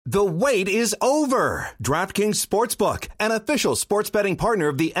The wait is over. DraftKings Sportsbook, an official sports betting partner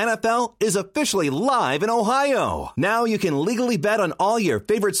of the NFL, is officially live in Ohio. Now you can legally bet on all your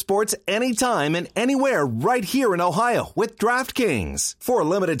favorite sports anytime and anywhere right here in Ohio with DraftKings. For a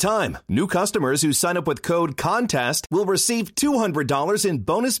limited time, new customers who sign up with code CONTEST will receive $200 in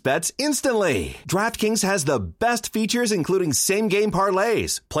bonus bets instantly. DraftKings has the best features including same-game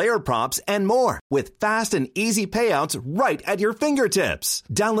parlays, player props, and more with fast and easy payouts right at your fingertips.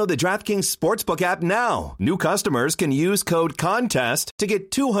 Download the DraftKings Sportsbook app now. New customers can use code CONTEST to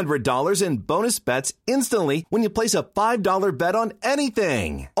get $200 in bonus bets instantly when you place a $5 bet on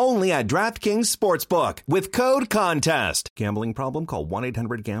anything. Only at DraftKings Sportsbook with code CONTEST. Gambling problem? Call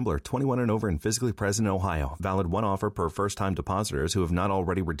 1-800-GAMBLER. 21 and over and physically present in Ohio. Valid one offer per first-time depositors who have not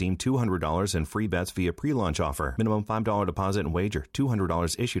already redeemed $200 in free bets via pre-launch offer. Minimum $5 deposit and wager.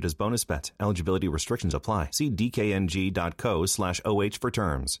 $200 issued as bonus bets. Eligibility restrictions apply. See dkng.co/OH for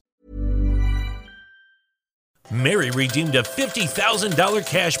terms. Mary redeemed a $50,000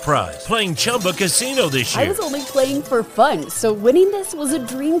 cash prize playing Chumba Casino this year. I was only playing for fun, so winning this was a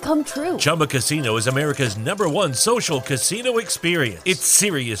dream come true. Chumba Casino is America's #1 social casino experience. It's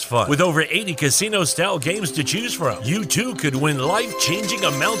serious fun. With over 80 casino-style games to choose from, you too could win life-changing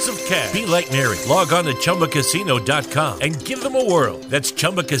amounts of cash. Be like Mary. Log on to ChumbaCasino.com and give them a whirl. That's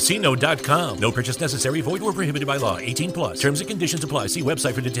ChumbaCasino.com. No purchase necessary. Void where prohibited by law. 18 plus. Terms and conditions apply. See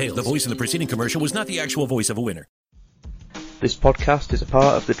website for details. The voice in the preceding commercial was not the actual voice of a winner. This podcast is a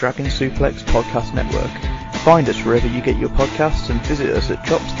part of the Dragon Suplex Podcast Network. Find us wherever you get your podcasts and visit us at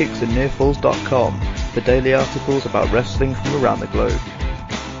chopskicksandnearfalls.com for daily articles about wrestling from around the globe.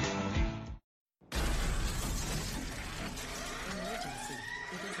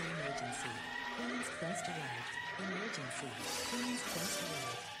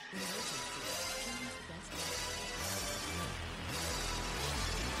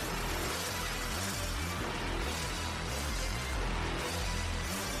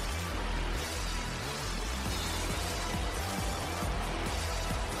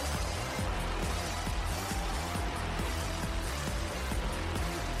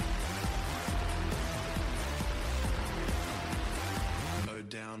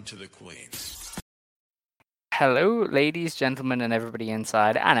 To the queens. Hello, ladies, gentlemen, and everybody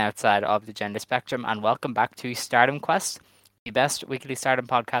inside and outside of the gender spectrum, and welcome back to Stardom Quest, the best weekly Stardom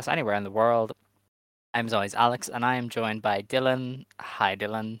podcast anywhere in the world. I'm as always Alex, and I am joined by Dylan. Hi,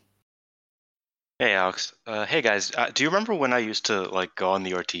 Dylan. Hey, Alex. Hey, guys. Do you remember when I used to go on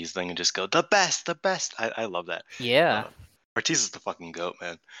the Ortiz thing and just go, the best, the best? I love that. Yeah. Ortiz is the fucking GOAT,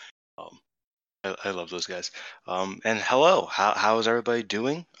 man. I love those guys. And hello, how is everybody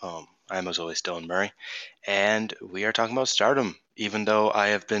doing? I'm as always Dylan Murray, and we are talking about Stardom, even though I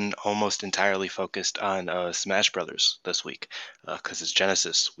have been almost entirely focused on Smash Brothers this week, because it's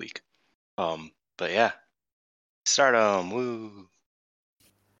Genesis week. But yeah, Stardom, woo!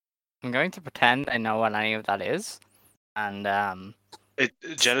 I'm going to pretend I know what any of that is, and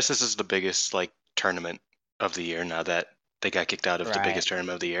Genesis is the biggest tournament of the year now that they got kicked out of the biggest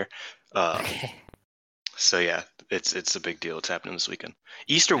tournament of the year. Okay. So yeah, it's a big deal. It's happening this weekend,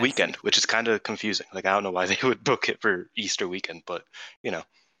 Easter weekend, which is kind of confusing. I don't know why they would book it for Easter weekend, but I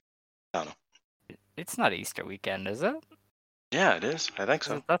don't know. It's not Easter weekend, is it? Yeah, it is. I think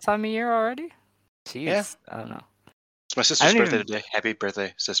so. Is it that time of year already? Jeez, yeah. I don't know. It's my sister's birthday today. Happy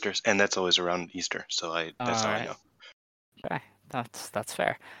birthday, sisters! And that's always around Easter, so that's how I know. Okay, that's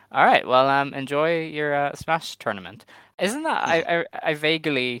fair. All right, well, enjoy your Smash tournament. Isn't that I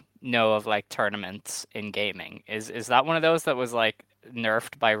vaguely know of tournaments in gaming? Is that one of those that was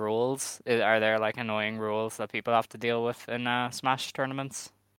nerfed by rules? Are there annoying rules that people have to deal with in Smash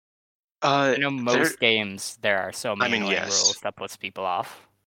tournaments? I know most games there are so many annoying rules that puts people off.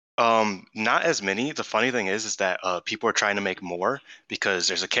 Not as many. The funny thing is that people are trying to make more because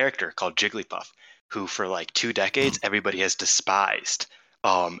there's a character called Jigglypuff who for 2 decades everybody has despised.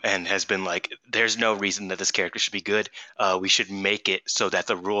 And has been there's no reason that this character should be good. We should make it so that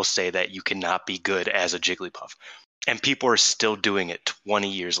the rules say that you cannot be good as a Jigglypuff. And people are still doing it 20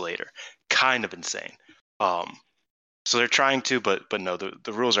 years later. Kind of insane. So they're trying to, but no,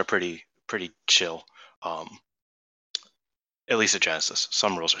 the rules are pretty chill. At least at Genesis.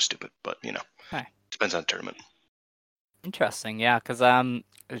 Some rules are stupid, but depends on the tournament. Interesting, yeah, because a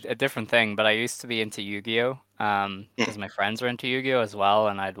different thing, but I used to be into Yu-Gi-Oh! Because my friends were into Yu-Gi-Oh! As well,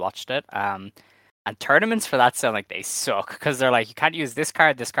 and I'd watched it. And tournaments for that sound like they suck, because they're you can't use this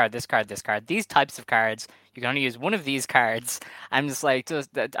card, this card, this card, this card, these types of cards. You can only use one of these cards. I'm just I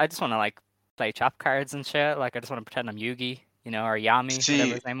just want to play trap cards and shit. I just want to pretend I'm Yugi, or Yami,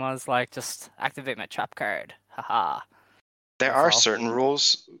 whatever his name was. Just activate my trap card. Haha. There are certain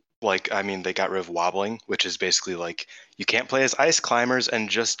rules Like, I mean, they got rid of wobbling, which is basically like you can't play as ice climbers and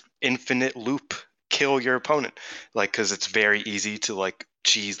just infinite loop kill your opponent. Like, because it's very easy to like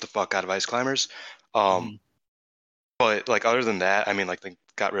cheese the fuck out of ice climbers. Mhm. But like other than that, I mean, like they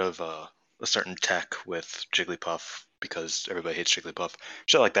got rid of a certain tech with Jigglypuff because everybody hates Jigglypuff,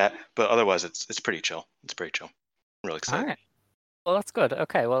 shit like that. But otherwise, it's pretty chill. It's pretty chill. I'm really All excited. right. Well, that's good.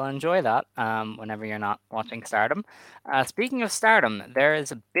 Okay, well, enjoy that whenever you're not watching Stardom. Speaking of Stardom, there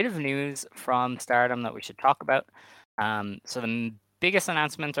is a bit of news from Stardom that we should talk about. So the biggest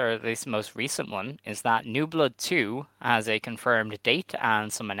announcement, or at least the most recent one, is that New Blood 2 has a confirmed date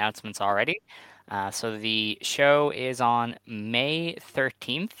and some announcements already. So the show is on May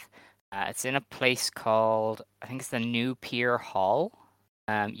 13th. It's in a place called, I think it's the New Pier Hall.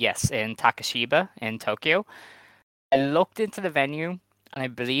 Yes, in Takashiba in Tokyo. I looked into the venue, and I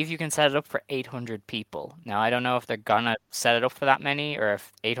believe you can set it up for 800 people. Now, I don't know if they're gonna set it up for that many, or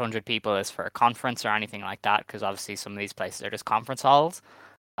if 800 people is for a conference or anything like that, because obviously some of these places are just conference halls.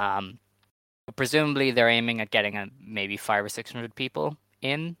 But presumably they're aiming at getting maybe 500 or 600 people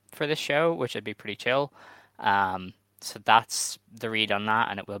in for this show, which would be pretty chill. So that's the read on that,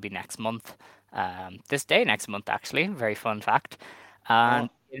 and it will be next month. This day next month, actually. Very fun fact. And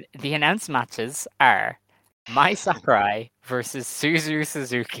the announced matches are Mai Sakurai versus Suzu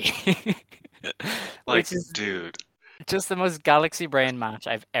Suzuki, Like, which is dude, just the most galaxy brain match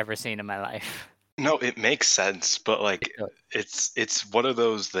I've ever seen in my life. no, it makes sense, but like it's one of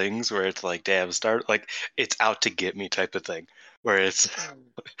those things where it's like, damn, start like it's out to get me type of thing. Where it's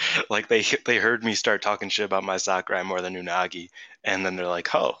like they heard me start talking shit about my Sakurai more than Unagi, and then they're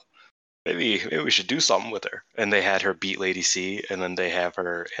like, oh, maybe we should do something with her. And they had her beat Lady C, and then they have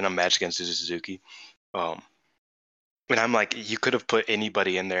her in a match against Suzu Suzuki. And I'm like, you could have put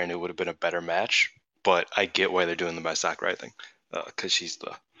anybody in there and it would have been a better match. But I get why they're doing the Mai Sakurai thing, because she's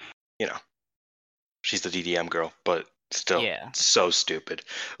the, you know, she's the DDM girl, but still Yeah. so stupid.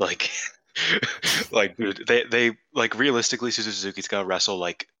 Like, like dude, they like realistically, Suzu Suzuki's gonna wrestle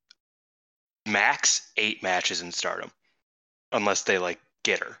like max 8 matches in Stardom, unless they like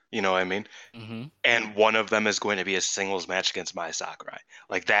get her. You know what I mean? Mm-hmm. And one of them is going to be a singles match against Mai Sakurai.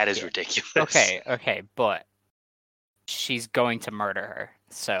 Like that is Yeah. ridiculous. Okay, but she's going to murder her,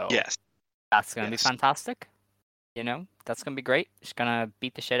 so Yes. that's gonna be Yes. fantastic. You know, that's gonna be great. She's gonna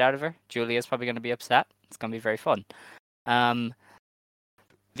beat the shit out of her. Julia's probably gonna be upset. It's gonna be very fun.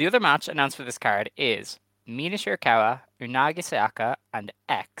 The other match announced for this card is Mina Shirakawa, Unagi Sayaka, and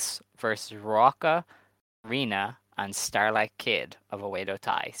X versus Ruaka, Rina, and Starlight Kid of Oedo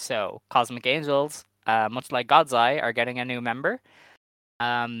Tai. So Cosmic Angels, much like God's Eye, are getting a new member.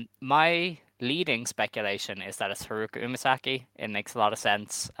 My leading speculation is that it's Haruka Umasaki. It makes a lot of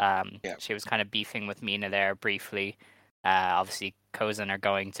sense. She was kind of beefing with Mina there briefly. Obviously, Kozan are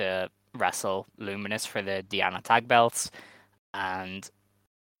going to wrestle Luminous for the Diana tag belts. And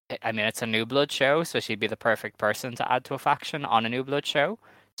I mean, it's a New Blood show, so she'd be the perfect person to add to a faction on a New Blood show.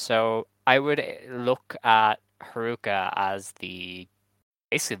 So I would look at Haruka as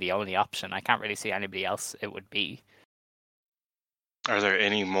basically the only option. I can't really see anybody else it would be. Are there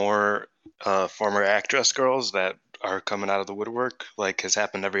any more former actress girls that are coming out of the woodwork, like has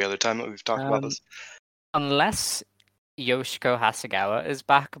happened every other time that we've talked about this? Unless Yoshiko Hasegawa is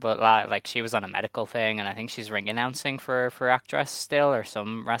back, but like she was on a medical thing, and I think she's ring announcing for Actress still, or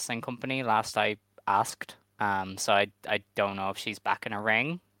some wrestling company. Last I asked, so I don't know if she's back in a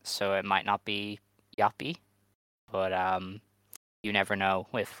ring, so it might not be Yappy, but you never know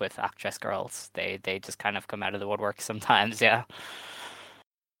with Actress girls. They just kind of come out of the woodwork sometimes, yeah.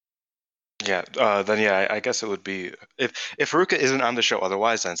 Yeah, then yeah, I guess it would be if Haruka isn't on the show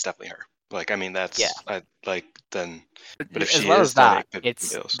otherwise, then it's definitely her. Like, I mean, that's then. But if as she well is, as that, then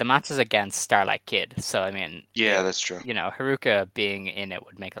it's the match is against Starlight Kid. So I mean, yeah, that's true. You know, Haruka being in it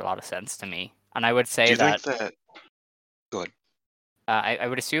would make a lot of sense to me, and I would say Do you that. think that? Go ahead. I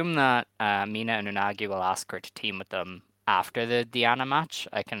would assume that Mina and Unagi will ask her to team with them after the Diana match.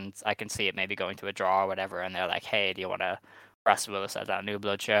 I can see it maybe going to a draw or whatever, and they're like, "Hey, do you want to wrestle with us at that New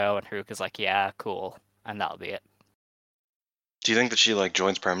Blood show?" And Haruka's like, "Yeah, cool," and that'll be it. Do you think that she like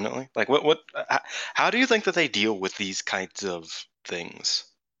joins permanently? Like, how do you think that they deal with these kinds of things?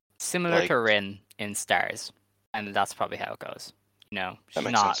 Similar to Rin in Stars, and that's probably how it goes. You know, she's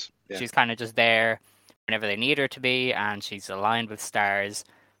not. Sense. Yeah. She's kind of just there whenever they need her to be, and she's aligned with Stars,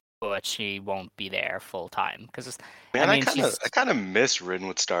 but she won't be there full time because. Man, I kind of miss Rin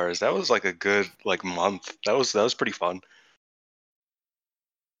with Stars. That was like a good like month. That was pretty fun.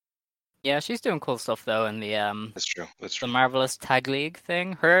 Yeah, she's doing cool stuff though in the That's true. the Marvelous Tag League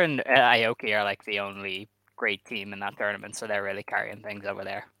thing. Her and Aoki are like the only great team in that tournament, so they're really carrying things over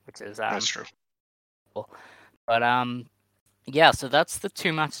there, which is That's true. cool. But yeah, so that's the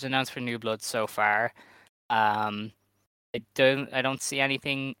 2 matches announced for New Blood so far. I don't see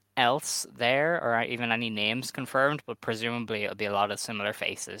anything else there, or even any names confirmed, but presumably it'll be a lot of similar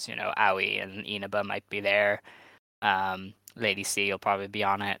faces. You know, Aoi and Inaba might be there. Lady C will probably be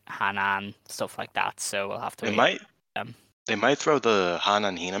on it. Hanan, stuff like that. So we'll have to wait. They might throw the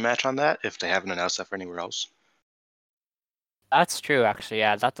Hanan Hina match on that if they haven't announced that for anywhere else. That's true, actually.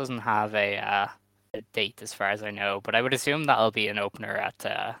 Yeah, that doesn't have a date as far as I know, but I would assume that'll be an opener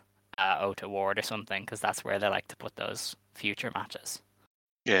at Ota Ward or something, because that's where they like to put those future matches.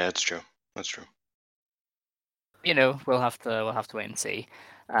 Yeah, that's true. That's true. You know, we'll have to wait and see.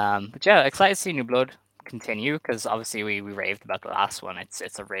 But yeah, excited to see New Blood continue, because obviously we raved about the last one.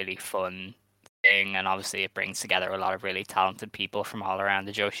 It's a really fun thing, and obviously it brings together a lot of really talented people from all around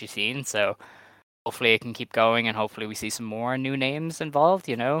the Joshi scene. So hopefully it can keep going, and hopefully we see some more new names involved.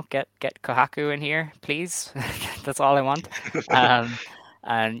 You know, get Kohaku in here, please. That's all I want.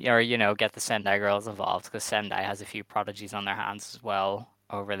 And or you know, get the Sendai girls involved, because Sendai has a few prodigies on their hands as well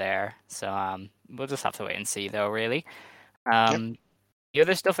over there. So we'll just have to wait and see, though. Really. The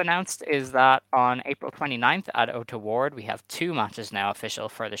other stuff announced is that on April 29th at Ota Ward, we have 2 matches now official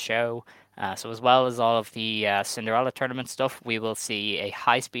for the show. So as well as all of the Cinderella tournament stuff, we will see a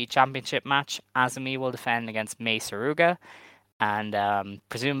high-speed championship match. Azumi will defend against Mei Saruga. And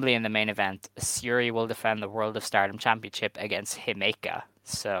presumably in the main event, Syuri will defend the World of Stardom Championship against Himeka.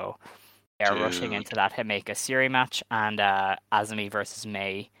 So they're rushing into that Himeka Syuri match. And Azumi versus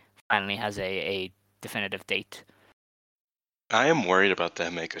Mei finally has a definitive date. I am worried about the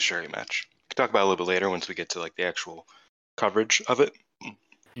Himeka Syuri match. We can talk about it a little bit later once we get to like the actual coverage of it.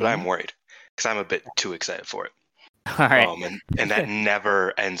 But I'm worried because I'm a bit too excited for it. All right. And that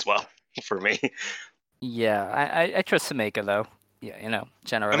never ends well for me. Yeah, I trust Himeka though. Yeah, you know,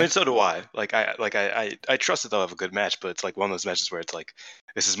 generally. I mean, so do I. I trust that they'll have a good match, but it's like one of those matches where it's like,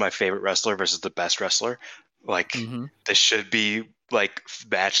 this is my favorite wrestler versus the best wrestler. Like, this should be like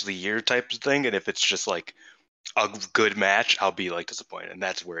match of the year type of thing, and if it's just like a good match, I'll be like disappointed, and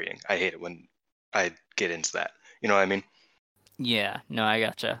that's worrying. I hate it when I get into that. You know what I mean? Yeah, no, I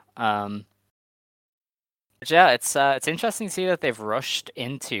gotcha. But yeah, it's interesting to see that they've rushed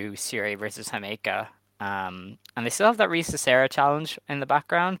into Syuri versus Himeka. And they still have that Risa Sera challenge in the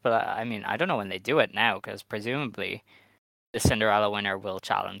background, but I mean, I don't know when they do it now, because presumably the Cinderella winner will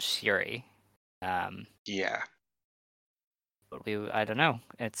challenge Syuri. Yeah. But I don't know.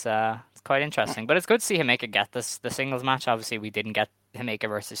 It's quite interesting, but it's good to see Himeka get the singles match. Obviously, we didn't get Himeka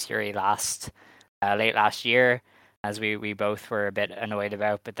versus Syuri late last year, as we both were a bit annoyed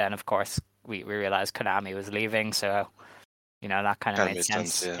about. But then, of course, we realized Konami was leaving, so you know that kind of made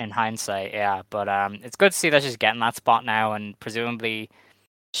sense in hindsight. Yeah, but it's good to see that she's getting that spot now, and presumably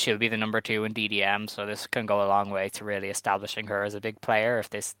she'll be the number 2 in DDM. So this can go a long way to really establishing her as a big player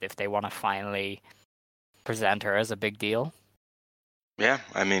if they want to finally present her as a big deal. Yeah,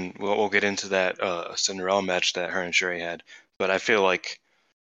 I mean, we'll get into that Cinderella match that her and Syuri had, but I feel like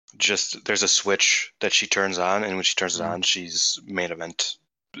just there's a switch that she turns on, and when she turns it on, she's main event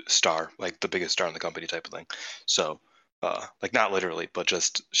star, like the biggest star in the company type of thing. So, like not literally, but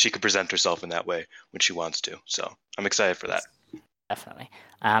just she could present herself in that way when she wants to. So I'm excited for that. Definitely.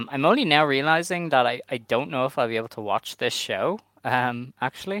 I'm only now realizing that I don't know if I'll be able to watch this show.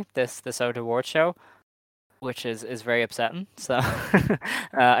 Actually, this Ota Award show, which is very upsetting. So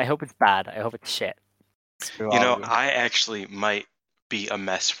I hope it's bad. I hope it's shit. You know, I actually might be a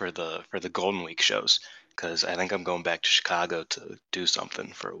mess for the Golden Week shows, because I think I'm going back to Chicago to do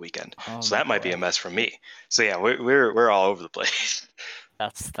something for a weekend. So that might be a mess for me. So yeah, we're all over the place.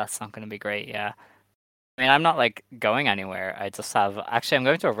 That's not going to be great. Yeah. I mean, I'm not like going anywhere. I'm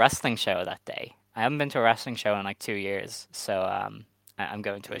going to a wrestling show that day. I haven't been to a wrestling show in like 2 years, so I'm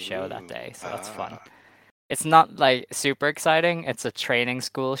going to a show that day. So that's fun. It's not like super exciting. It's a training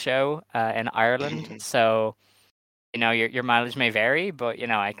school show in Ireland, so you know your mileage may vary, but you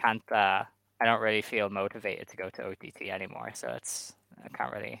know I can't. I don't really feel motivated to go to OTT anymore, so I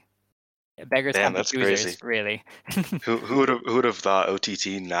can't really. Beggars can't be choosers, crazy. Really. who would have thought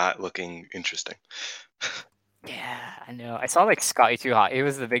OTT not looking interesting? Yeah, I know. I saw like Scotty Too Hot. He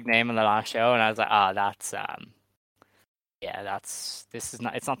was the big name in the last show, and I was like, that's it's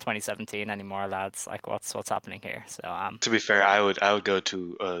not 2017 anymore, lads. Like, what's happening here? So to be fair, I would go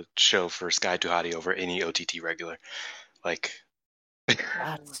to a show for Sky Too Hotty over any OTT regular, like.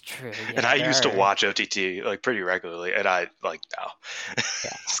 That's true. Yeah, and I used to watch OTT like pretty regularly, and I like now.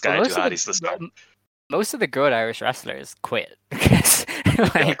 Yeah. Sky Too Hotty's the star. Most of the good Irish wrestlers quit because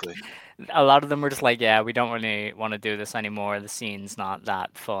exactly. a lot of them were just like, yeah, we don't really want to do this anymore. The scene's not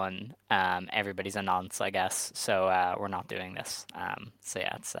that fun. Everybody's a nonce, I guess. So we're not doing this. So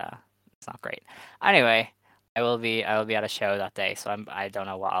yeah, it's not great. Anyway, I will be at a show that day, so I don't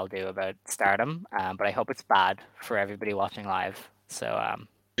know what I'll do about Stardom. But I hope it's bad for everybody watching live. So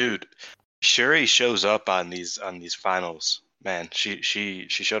Dude, Shuri shows up on these finals. Man, she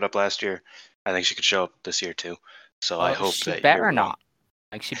showed up last year. I think she could show up this year too. So I well, hope she that better you're wrong. not.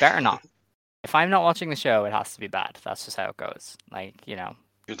 Like she better not. If I'm not watching the show, it has to be bad. That's just how it goes. Like, You're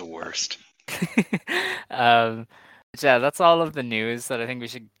the worst. um, but yeah, that's all of the news that I think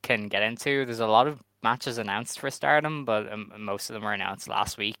can get into. There's a lot of matches announced for Stardom, but most of them were announced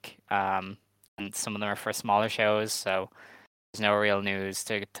last week. And some of them are for smaller shows, so there's no real news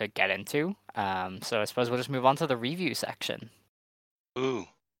to get into. So I suppose we'll just move on to the review section. Ooh.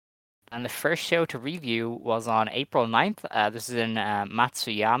 And the first show to review was on April 9th. This is in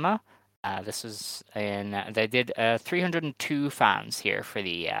Matsuyama. This was they did 302 fans here for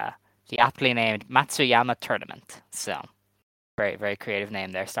the aptly named Matsuyama tournament. So, very, very creative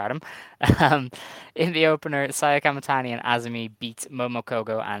name there, Stardom. In the opener, Saya Kamatani and Azumi beat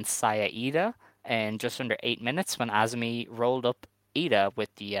Momokogo and Saya Ida in just under 8 minutes when Azumi rolled up Ida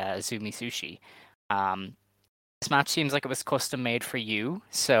with the Azumi Sushi. This match seems like it was custom made for you,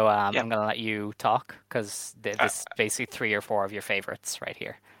 so I'm going to let you talk because this is basically 3 or 4 of your favorites right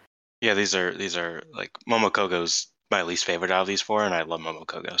here. Yeah, these are like Momokogo's my least favorite out of these 4, and I love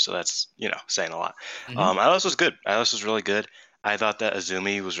Momokogo, so that's saying a lot. Mhm. I thought this was good. I thought this was really good. I thought that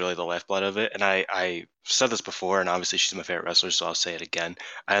Azumi was really the lifeblood of it, and I said this before, and obviously she's my favorite wrestler, so I'll say it again.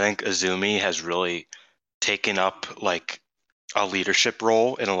 I think Azumi has really taken up like a leadership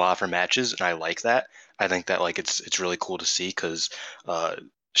role in a lot of her matches, and I like that. I think that like it's really cool to see because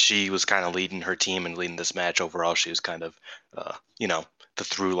she was kind of leading her team and leading this match overall. She was kind of the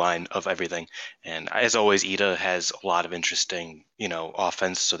through line of everything. And as always, Ida has a lot of interesting,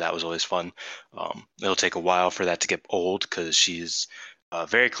 offense, so that was always fun. It'll take a while for that to get old because she's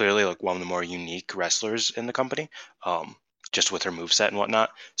very clearly like one of the more unique wrestlers in the company, just with her moveset and whatnot.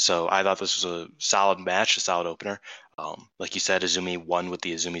 So I thought this was a solid match, a solid opener. Like you said, Azumi won with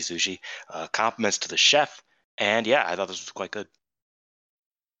the Azumi Sushi. Compliments to the chef. And yeah, I thought this was quite good.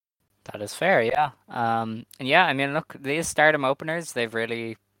 That is fair, yeah. And yeah, I mean, look, these Stardom openers, they've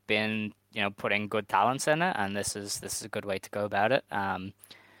really been, putting good talents in it, and this is a good way to go about it.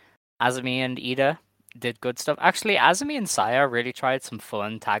 Azumi and Ida did good stuff. Actually, Azumi and Saya really tried some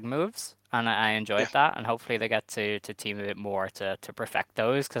fun tag moves, and I enjoyed that. And hopefully they get to team a bit more to perfect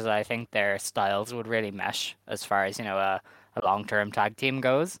those, because I think their styles would really mesh as far as a long-term tag team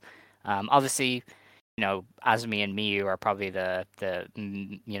goes. Obviously, Azumi and Miyu are probably the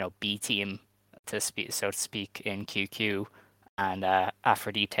B team so to speak in QQ, and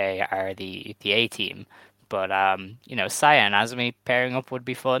Aphrodite are the A team. But Saya and Azumi pairing up would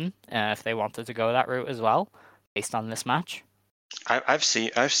be fun if they wanted to go that route as well, based on this match. I've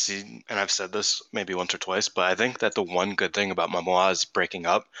seen, and I've said this maybe once or twice, but I think that the one good thing about Momoa's breaking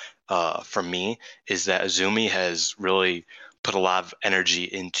up, for me, is that Azumi has really put a lot of energy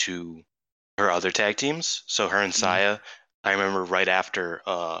into her other tag teams. So her and Saya, I remember right after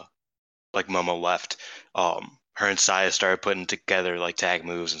like Momo left, her and Saya started putting together like tag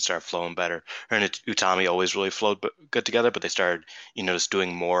moves and started flowing better. Her and Utami always really flowed good together, but they started, just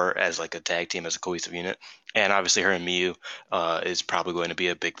doing more as like a tag team, as a cohesive unit. And obviously her and Miyu is probably going to be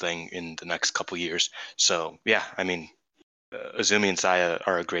a big thing in the next couple years. So yeah, I mean, Azumi and Saya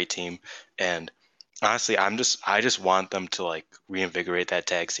are a great team, and honestly, I just want them to like reinvigorate that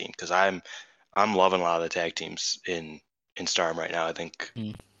tag scene because I'm loving a lot of the tag teams in Stardom right now. I think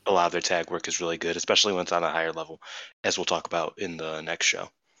a lot of their tag work is really good, especially when it's on a higher level, as we'll talk about in the next show.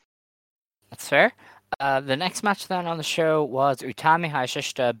 That's fair. The next match then on the show was Utami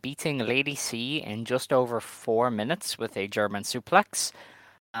Hayashishita beating Lady C in just over 4 minutes with a German suplex.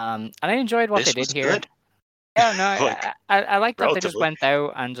 And I enjoyed what they did here. Good. Yeah, no, I like that they just went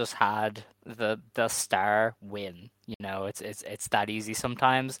out and just had the star win. It's that easy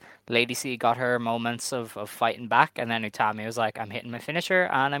sometimes. Lady C got her moments of fighting back, and then Utami was like, I'm hitting my finisher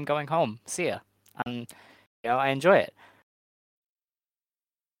and I'm going home. See ya. And I enjoy it.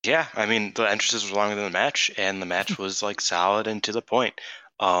 Yeah, I mean the entrances were longer than the match, and the match was like solid and to the point.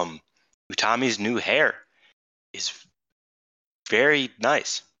 Utami's new hair is very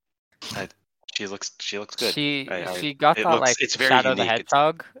nice. She looks good. She got that like it's very Shadow unique. the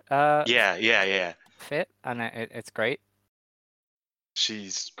Hedgehog Yeah. fit, and it's great.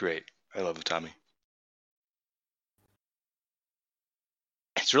 She's great. I love Utami.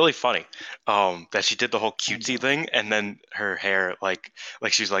 It's really funny that she did the whole cutesy thing, and then her hair, like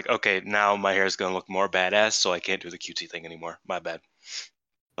she's like, okay, now my hair is gonna look more badass, so I can't do the cutesy thing anymore. My bad.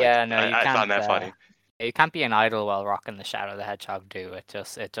 Like, Yeah, no, you I can't. found that funny. You can't be an idol while rocking the Shadow the Hedgehog do. It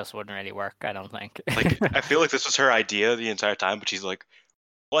just wouldn't really work, I don't think. Like, I feel like this was her idea the entire time, but she's like,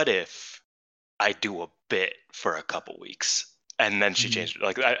 what if I do a bit for a couple weeks? And then she changed it.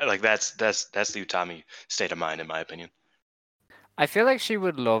 Like that's the Utami state of mind, in my opinion. I feel like she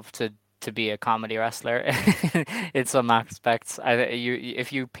would love to be a comedy wrestler in some aspects.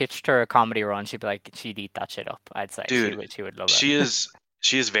 If you pitched her a comedy run, she'd be like, she'd eat that shit up. I'd say Dude, she would love it.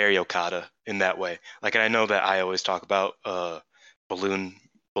 She is very Okada in that way. Like, and I know that I always talk about balloon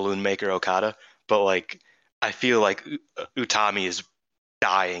maker Okada, but like I feel like Utami is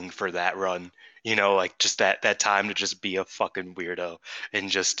dying for that run. You know, like just that time to just be a fucking weirdo and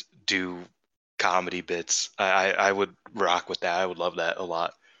just do comedy bits. I would rock with that. I would love that a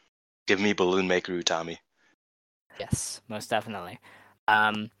lot. Give me Balloon Maker Utami. Yes, most definitely.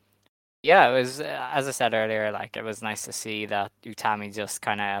 Yeah, it was as I said earlier, like it was nice to see that Utami just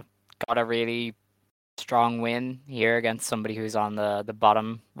kind of got a really strong win here against somebody who's on the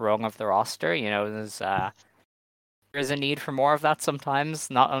bottom rung of the roster. You know, there's a need for more of that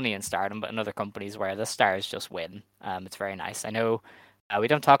sometimes, not only in Stardom but in other companies where the stars just win. It's very nice. I know we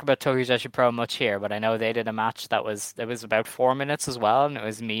don't talk about Tokyo Joshi Pro much here, but I know they did a match that was about 4 minutes as well, and it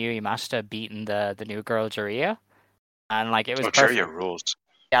was Miyu Yamashita beating the new girl Jiriya, and like it was perfect. Jiriya rules.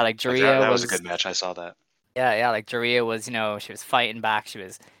 Yeah, like Jiriya that was a good match. I saw that. Yeah, like Jiriya was, you know, she was fighting back, she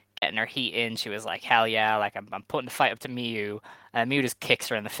was getting her heat in, she was like, hell yeah, like I'm putting the fight up to Miyu, and Miyu just kicks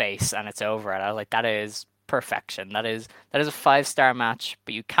her in the face, and it's over. And I was like, that is perfection. That is a 5-star match,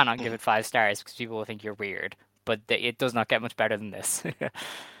 but you cannot give it 5 stars because people will think you're weird. But it does not get much better than this.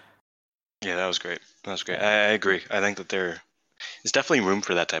 Yeah, that was great. I agree. I think that there is definitely room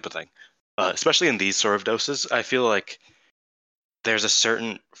for that type of thing, especially in these sort of doses. I feel like there's a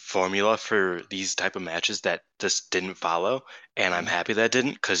certain formula for these type of matches that just didn't follow, and I'm happy that it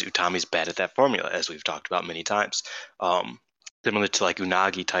didn't, because Utami's bad at that formula, as we've talked about many times. Similar to like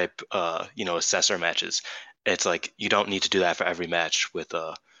Unagi type, assessor matches. It's like you don't need to do that for every match with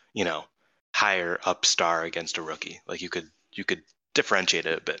a, higher up star against a rookie. Like you could differentiate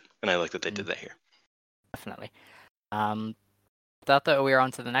it a bit, and I like that they did that here. Definitely. That we are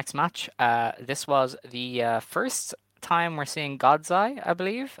on to the next match. This was the first time we're seeing God's Eye, I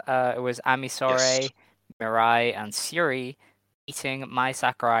believe. It was Ami Sourei, Yes. Mirai, and Syuri beating Mai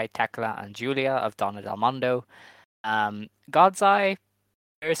Sakurai, Tekla, and Julia of Donna Del Mondo. God's Eye,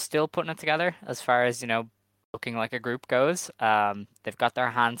 they're still putting it together as far as, looking like a group goes. They've got their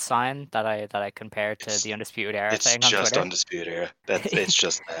hand sign that I compare to the Undisputed Era It's thing on just Twitter. Undisputed Era. It's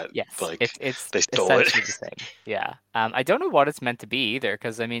just that. Yes, like it's they stole it. essentially the same. Yeah. I don't know what it's meant to be either,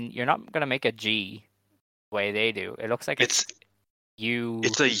 because I mean, you're not gonna make a G the way they do. It looks like it's U.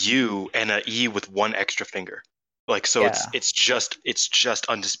 It's a U and a E with one extra finger. Like, so Yeah. it's just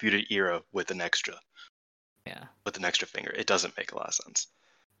Undisputed Era with an extra. Yeah. With an extra finger. It doesn't make a lot of sense.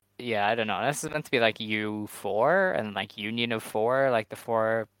 Yeah, I don't know. This is meant to be like U4 and like Union of 4, like the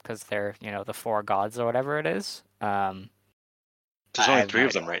 4, because they're, the 4 gods or whatever it is. There's I only have 3 no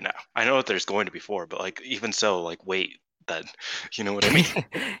of them right now. I know that there's going to be 4, but like even so, like wait, that you know what I mean?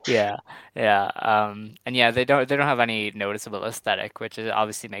 Yeah. And yeah, they don't have any noticeable aesthetic, which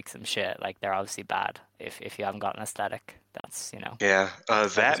obviously makes them shit. Like they're obviously bad if you haven't got an aesthetic. That's Yeah,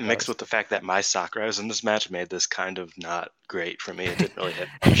 that's that what mixed goes. with the fact that my Sakurai was in this match made this kind of not great for me. It didn't really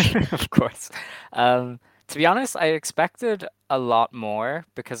hit. Of course. To be honest, I expected a lot more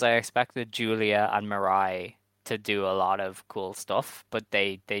because I expected Julia and Mirai to do a lot of cool stuff, but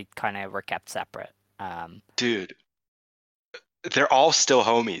they kind of were kept separate. Dude, they're all still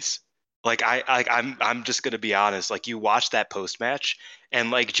homies. Like I'm just gonna be honest. Like you watch that post match,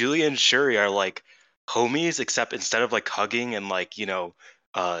 and like Julia and Shuri are like homies, except instead of like hugging and like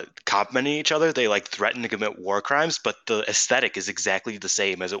complimenting each other, they like threaten to commit war crimes. But the aesthetic is exactly the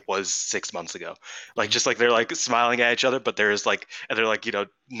same as it was 6 months ago. Like just like they're like smiling at each other, but there's like and they're like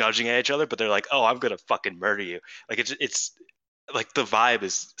nudging at each other, but they're like, oh, I'm gonna fucking murder you. Like it's like the vibe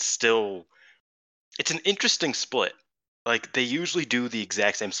is still. It's an interesting split. Like they usually do the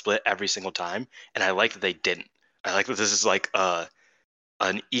exact same split every single time, and I like that they didn't. I like that this is like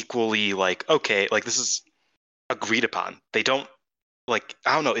an equally like okay, like this is agreed upon. They don't like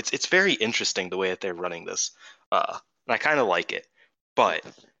I don't know. It's very interesting the way that they're running this, and I kind of like it. But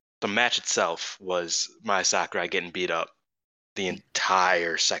the match itself was Mai Sakurai getting beat up the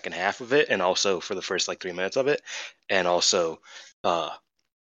entire second half of it, and also for the first like 3 minutes of it, and also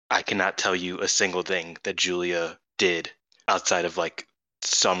I cannot tell you a single thing that Julia did outside of like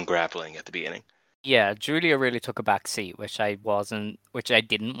some grappling at the beginning. Yeah, Julia really took a back seat, which I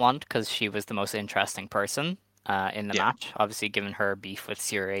didn't want because she was the most interesting person in the Yeah. match. Obviously, given her beef with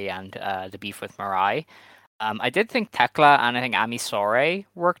Suri and the beef with Mirai. I did think Tekla and I think Ami Sourei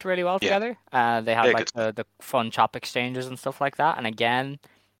worked really well Yeah. together. They had Yeah, like the fun chop exchanges and stuff like that. And again,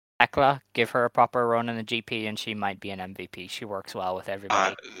 Tekla, give her a proper run in the GP and she might be an MVP. She works well with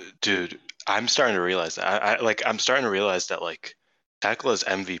everybody. Dude, I'm starting to realize that. I'm starting to realize that like Tekla's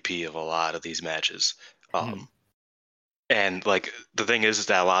MVP of a lot of these matches. And like the thing is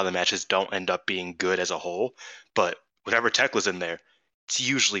that a lot of the matches don't end up being good as a whole, but whenever Tekla's in there, it's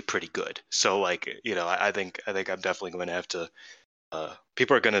usually pretty good. So like, I think I'm definitely going to have to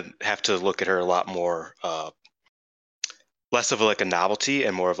people are going to have to look at her a lot more less of like a novelty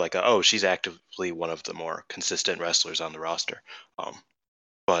and more of like she's actively one of the more consistent wrestlers on the roster.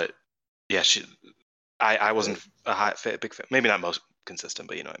 But yeah, I wasn't a big fan, maybe not most consistent,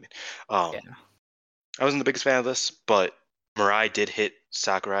 but you know what I mean. I wasn't the biggest fan of this, but Mirai did hit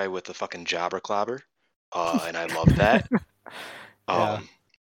Sakurai with a fucking jobber clobber, and I loved that.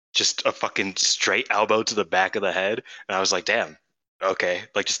 Just a fucking straight elbow to the back of the head, and I was like, damn, okay,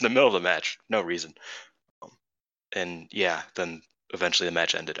 like just in the middle of the match, no reason. And yeah, then eventually the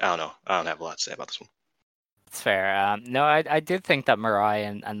match ended. I don't know. I don't have a lot to say about this one. That's fair. No, I did think that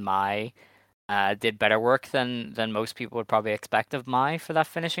Mirai and Mai did better work than most people would probably expect of Mai for that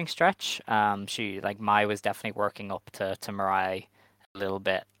finishing stretch. Mai was definitely working up to Mirai a little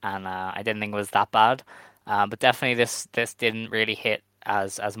bit, and I didn't think it was that bad. But definitely this didn't really hit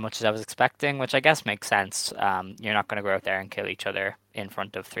as much as I was expecting, which I guess makes sense. You're not going to go out there and kill each other in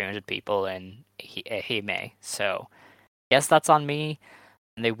front of 300 people in Hime, so yes, that's on me.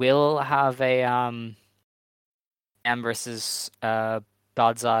 And they will have a M versus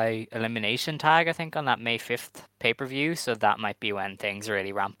God's Eye elimination tag, I think, on that May 5th pay-per-view, so that might be when things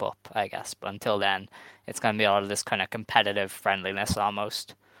really ramp up, I guess. But until then, it's going to be a lot of this kind of competitive friendliness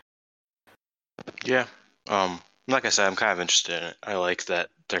almost. Yeah. Like I said, I'm kind of interested in it. I like that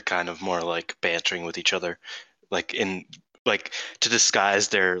they're kind of more like bantering with each other, like to disguise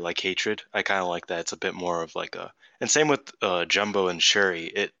their like hatred. I kind of like that. It's a bit more of like and same with Jumbo and Shuri.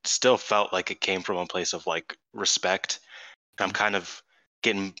 It still felt like it came from a place of like respect. I'm kind of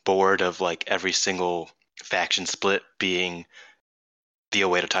getting bored of like every single faction split being the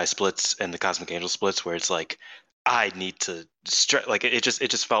Oedo Tai splits and the Cosmic Angel splits, where it's like I need to like it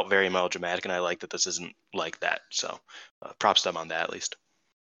just felt very melodramatic, and I like that this isn't like that. So props to them on that at least.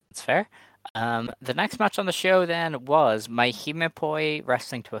 That's fair. The next match on the show then was Mai Himepoi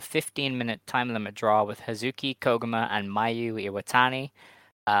wrestling to a 15-minute time limit draw with Hazuki Koguma and Mayu Iwatani.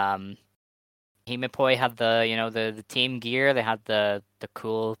 Himepoi had the team gear. They had the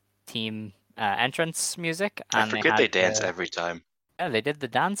cool team entrance music. And I forget they dance every time. Yeah, they did the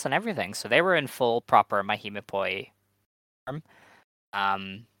dance and everything. So they were in full proper Mai Himepoi form.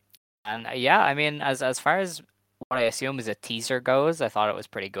 And yeah, I mean, as far as what I assume is a teaser goes, I thought it was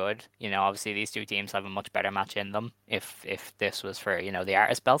pretty good. Obviously these two teams have a much better match in them if this was for, the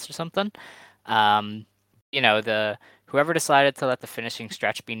artist belts or something. Whoever decided to let the finishing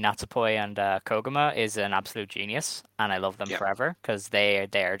stretch be Natsupoi and Koguma is an absolute genius, and I love them forever because they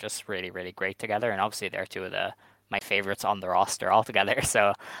are just really, really great together, and obviously they're two of my favorites on the roster altogether,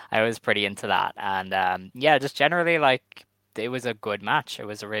 so I was pretty into that. And just generally, like, it was a good match. It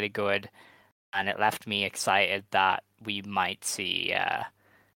was a really good, and it left me excited that we might see a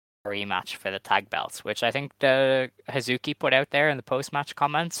rematch for the tag belts, which I think the Hazuki put out there in the post-match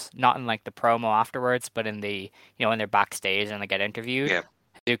comments, not in like the promo afterwards, but in the, when they're backstage and they get interviewed. Yeah.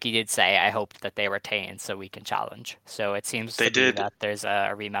 Hazuki did say, I hope that they retain so we can challenge. So it seems to be that there's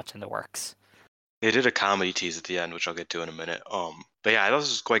a rematch in the works. They did a comedy tease at the end, which I'll get to in a minute. But yeah, I thought this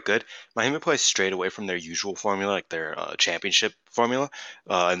was quite good. Mai Himepoi strayed away from their usual formula, like their championship formula,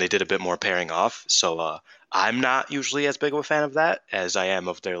 and they did a bit more pairing off. So I'm not usually as big of a fan of that as I am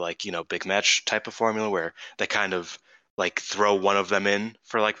of their big match type of formula where they kind of like throw one of them in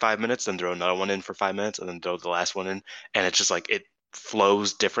for like 5 minutes, then throw another one in for 5 minutes, and then throw the last one in, and it's just like it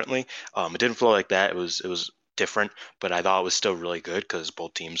flows differently. It didn't flow like that. It was different, but I thought it was still really good because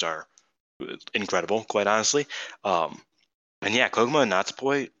both teams are incredible, quite honestly. And yeah, Koguma and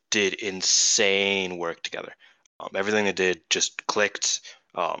Natsupoi did insane work together. Everything they did just clicked.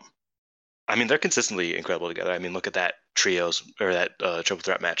 I mean, they're consistently incredible together. I mean, look at that trios or that triple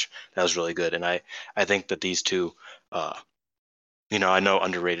threat match. That was really good. And I think that these two, I know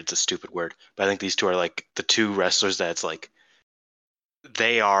underrated's a stupid word, but I think these two are like the two wrestlers that's like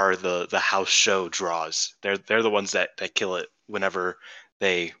they are the house show draws. They're the ones that kill it whenever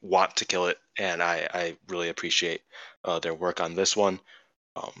they want to kill it, and I really appreciate their work on this one.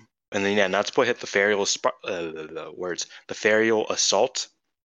 And then Natsupoi hit the the Ferial Assault,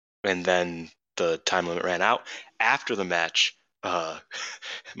 and then the time limit ran out. After the match,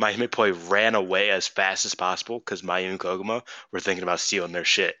 Mayumi ran away as fast as possible because Mayu and Koguma were thinking about stealing their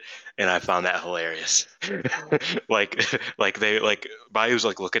shit, and I found that hilarious. like Mayu's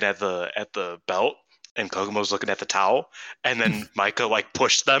like looking at the belt, and Koguma was looking at the towel, and then Maika like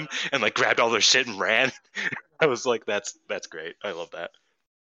pushed them and like grabbed all their shit and ran. I was like, that's great. I love that.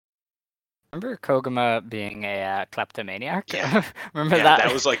 Remember Koguma being a kleptomaniac? Yeah. Remember Yeah,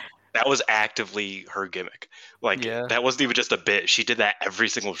 that? that was actively her gimmick. Like Yeah. that wasn't even just a bit. She did that every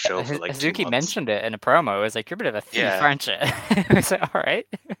single show for like 2 Hazuki months. mentioned it in a promo. It was like, you're a bit of a thief, Yeah. aren't you? I was like, all right.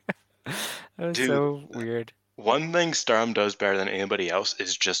 That was Dude, so weird. One thing Stardom does better than anybody else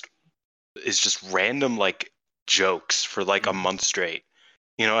is just random like jokes for like a month straight.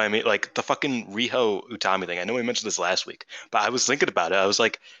 You know what I mean? Like the fucking Riho Utami thing. I know we mentioned this last week, but I was thinking about it. I was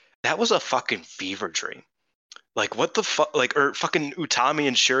like, that was a fucking fever dream. Like what the fuck? Like or fucking Utami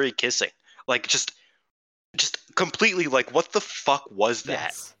and Shuri kissing. Like just completely like what the fuck was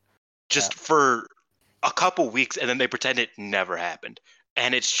that? Yes. Just for a couple weeks, and then they pretend it never happened,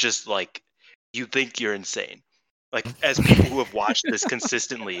 and it's just like you think you're insane. Like as people who have watched this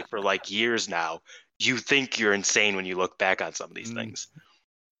consistently for like years now, you think you're insane when you look back on some of these things.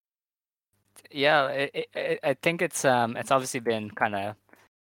 Yeah, I think it's obviously been kind of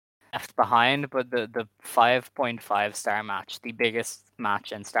left behind, but the 5.5 star match, the biggest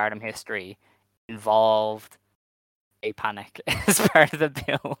match in Stardom history, involved a panic as part of the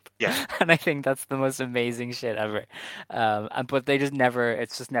build. Yeah. And I think that's the most amazing shit ever. But they just never,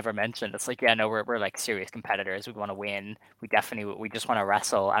 it's just never mentioned. It's like, yeah, no, we're like serious competitors. We want to win. We just want to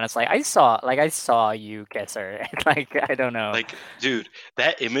wrestle. And it's like, I saw you kiss her. Like, I don't know. Like, dude,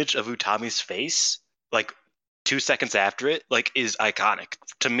 that image of Utami's face, like 2 seconds after it, like is iconic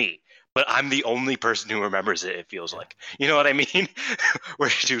to me. But I'm the only person who remembers it, it feels like. You know what I mean? Where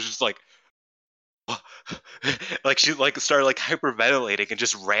she was just like she like started like hyperventilating and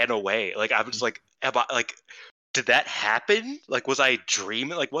just ran away. Like I'm just like, did that happen? Like was I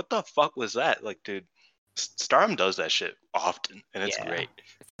dreaming? Like what the fuck was that? Like dude, Stardom does that shit often, and it's great.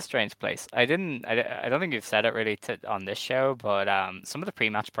 It's a strange place. I don't think you've said it really on this show, but some of the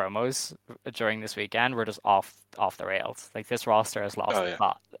pre-match promos during this weekend were just off the rails. Like this roster has lost the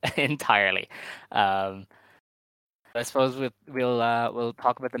plot entirely. I suppose we'll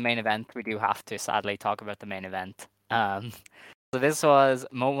talk about the main event. We do have to sadly talk about the main event. So this was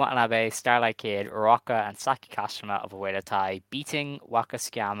Momo Watanabe, Starlight Kid, Uraka, and Saki Kashima of Oedo Tai beating Waka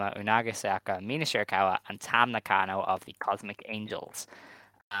Tsukiyama, Unagi Sayaka, Mina Shirakawa, and Tam Nakano of the Cosmic Angels.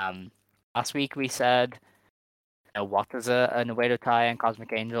 Last week we said, what does an Oedo Tai and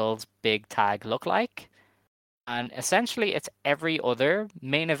Cosmic Angels big tag look like? And essentially it's every other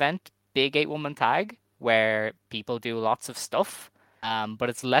main event big 8-woman tag where people do lots of stuff, but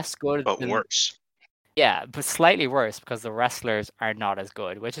it's less good. But worse. Yeah, but slightly worse because the wrestlers are not as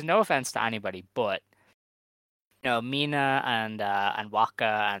good, which is no offense to anybody, but Mina and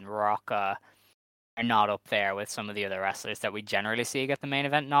Waka and Raka are not up there with some of the other wrestlers that we generally see get the main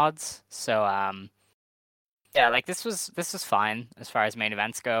event nods. So yeah, like this was fine as far as main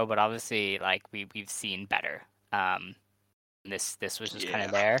events go, but obviously like we've seen better. This was just kind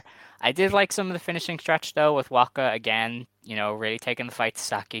of there. I did like some of the finishing stretch though with Waka again, really taking the fight to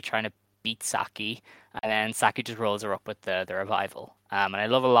Saki, trying to beat Saki, and then Saki just rolls her up with the revival. And I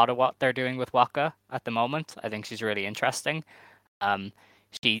love a lot of what they're doing with Waka at the moment. I think she's really interesting.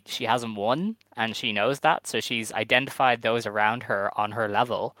 She hasn't won, and she knows that, so she's identified those around her on her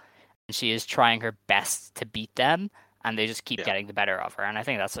level, and she is trying her best to beat them, and they just keep getting the better of her. And I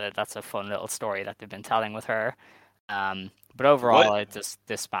think that's a fun little story that they've been telling with her. But overall,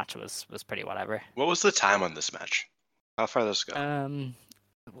 this match was pretty whatever. What was the time on this match? How far did this go?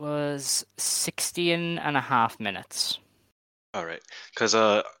 It was 16.5 minutes. All right, because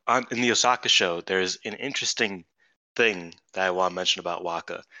in the Osaka show, there's an interesting thing that I want to mention about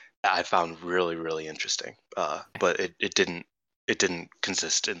Waka that I found really, really interesting. But it didn't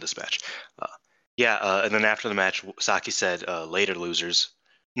consist in this match. And then after the match, Saki said, "Later, losers."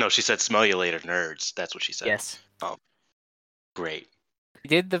 No, she said, "Smell you later, nerds." That's what she said. Yes. Great.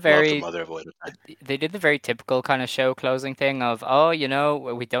 They did the very typical kind of show closing thing of,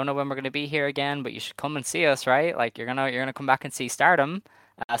 we don't know when we're going to be here again, but you should come and see us, right? Like you're gonna come back and see Stardom.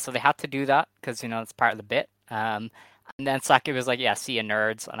 So they had to do that because it's part of the bit. And then Saki was like, "Yeah, see you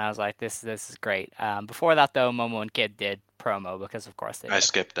nerds," and I was like, "This is great." Before that though, Momo and Kid did promo because of course I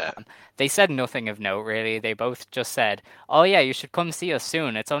skipped that. They said nothing of note really. They both just said, "Oh yeah, you should come see us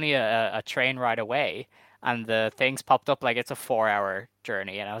soon. It's only a train ride away." and the things popped up like it's a 4-hour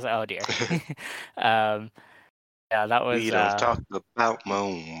journey, and I was like, oh dear. Yeah, that was. We don't talk about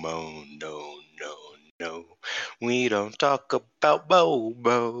Momo, no. We don't talk about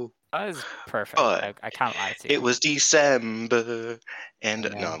Momo. That was perfect. But I can't lie to you. it was December, and I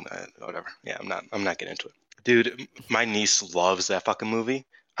know. whatever. Yeah, I'm not getting into it, dude. My niece loves that fucking movie.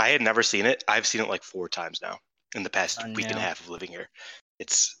 I had never seen it. I've seen it like 4 times now in the past week and a half of living here.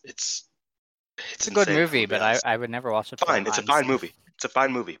 It's a good insane, movie, to be but honest. I would never watch it. Fine, it's a fine movie. It's a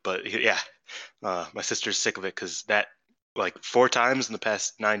fine movie, but yeah, my sister's sick of it because that like 4 times in the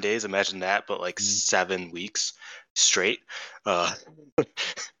past 9 days. Imagine that, but like 7 weeks straight. That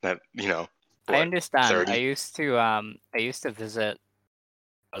I understand. 30? I used to visit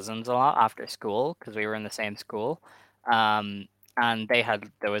cousins a lot after school because we were in the same school. And there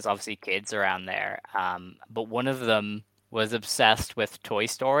was obviously kids around there. But one of them was obsessed with Toy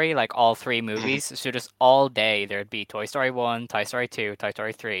Story, like all 3 movies. So just all day there'd be Toy Story 1, Toy Story 2, Toy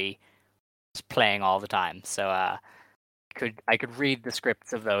Story 3, just playing all the time. So I could read the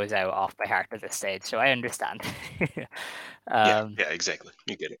scripts of those out off by heart at this stage, so I understand. Yeah, exactly.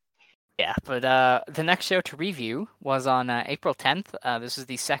 You get it. Yeah, but the next show to review was on April 10th. This is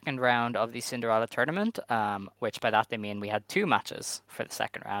the second round of the Cinderella tournament, which by that they mean we had 2 matches for the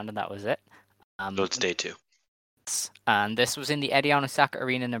second round, and that was it. So it's day 2. And this was in the Edion Osaka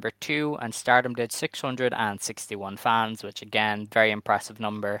Arena number 2, and Stardom did 661 fans, which again, very impressive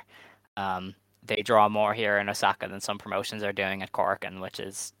number. They draw more here in Osaka than some promotions are doing at Korakuen, which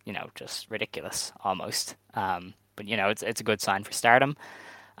is, just ridiculous almost. But it's a good sign for Stardom.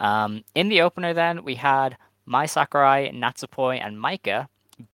 In the opener then, we had Mai Sakurai, Natsupoi, and Maika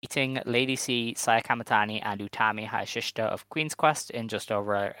beating Lady C, Saya Kamitani, and Utami Hayashishita of Queen's Quest in just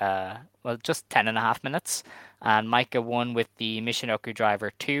over, just 10.5 minutes. And Maika won with the Michinoku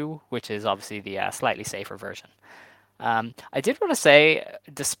Driver 2, which is obviously the slightly safer version. I did want to say,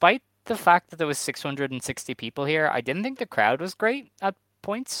 despite the fact that there was 660 people here, I didn't think the crowd was great at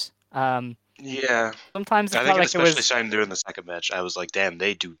points. Yeah. Sometimes I think especially starting during the second match, I was like, damn,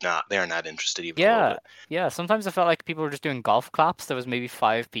 they are not interested even a little bit. Yeah. Sometimes I felt like people were just doing golf claps. There was maybe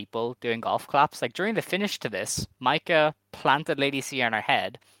 5 people doing golf claps. Like during the finish to this, Maika planted Lady C on her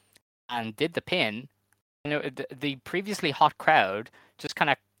head and did the pin. The previously hot crowd just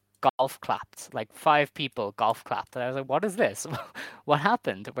kind of golf clapped. Like 5 people golf clapped. And I was like, what is this? What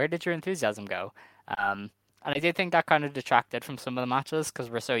happened? Where did your enthusiasm go? And I did think that kind of detracted from some of the matches because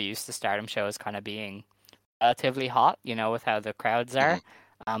we're so used to Stardom shows kind of being relatively hot, with how the crowds are.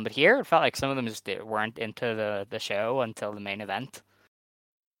 But here, it felt like some of them just weren't into the show until the main event.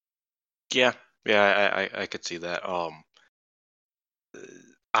 Yeah, I could see that.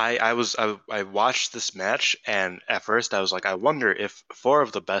 I watched this match, and at first I was like, I wonder if 4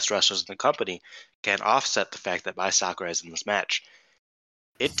 of the best wrestlers in the company can offset the fact that Mai Sakurai is in this match.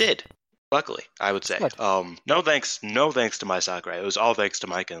 It did. Luckily, I would say. Good. No thanks to Mai Sakurai. It was all thanks to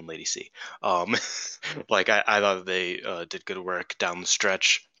Maika and Lady C. Like I thought they did good work down the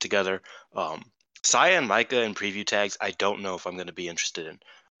stretch together. Saya and Maika in preview tags, I don't know if I'm going to be interested in,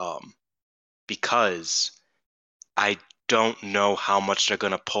 because I don't know how much they're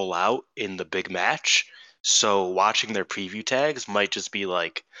going to pull out in the big match. So watching their preview tags might just be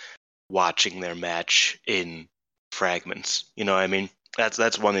like watching their match in fragments. You know what I mean?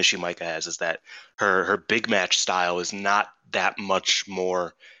 That's one issue Maika has, is that her big match style is not that much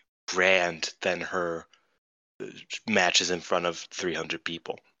more grand than her matches in front of 300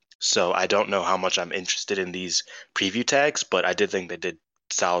 people. So I don't know how much I'm interested in these preview tags, but I did think they did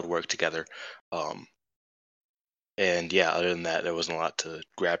solid work together. And yeah, other than that, there wasn't a lot to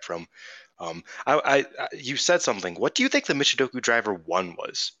grab from. You said something. What do you think the Michinoku Driver 1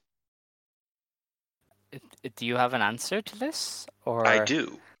 was? Do you have an answer to this? Or I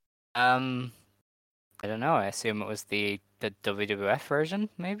do. I don't know. I assume it was the WWF version,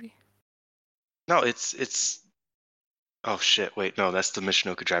 maybe? No, it's. Oh shit! Wait, no, that's the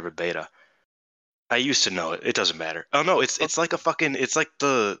Michinoku Driver Beta. I used to know it. It doesn't matter. Oh no, it's like a fucking. It's like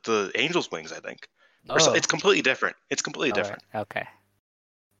the Angel's Wings, I think. Or so, it's completely different. It's completely different. Right. Okay.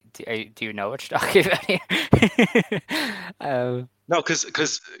 Do you know what you're talking about here? No,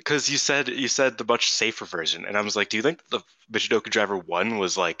 because you said the much safer version, and I was like, do you think the Michinoku Driver 1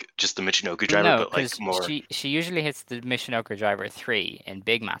 was like just the Michinoku Driver, no, but like more? She usually hits the Michinoku Driver 3 in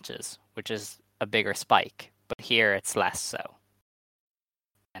big matches, which is a bigger spike, but here it's less so.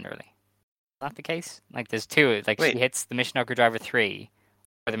 Generally, is that the case? Like there's 2. Like Wait. She hits the Michinoku Driver 3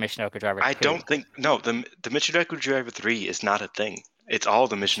 or the Michinoku Driver 2. I don't think the Michinoku Driver 3 is not a thing. It's all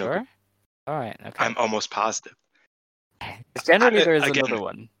the Michinoku. Sure? All right. Okay. I'm almost positive. Generally, there is again, another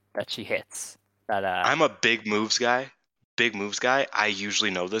one that she hits That I'm a big moves guy. I usually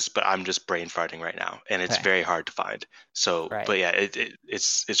know this, but I'm just brain farting right now, and it's Okay. very hard to find. So, Right. but yeah,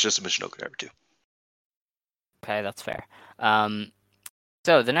 it's just a Michinoku Driver too. Okay, that's fair.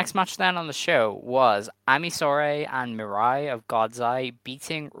 So the next match then on the show was Amisore and Mirai of God's Eye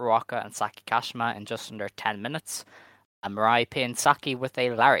beating Ruaka and Saki Kashima in just under 10 minutes. And Mirai pinned Saki with a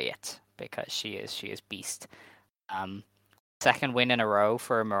lariat because she is beast. Second win in a row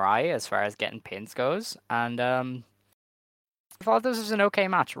for Mirai as far as getting pins goes, and I thought this was an okay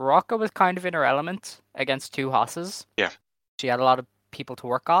match. Ruaka was kind of in her element against two hosses. Yeah. She had a lot of people to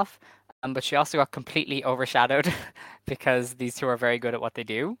work off, but she also got completely overshadowed because these two are very good at what they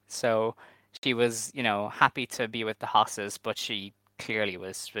do. So she was, happy to be with the hosses, but she clearly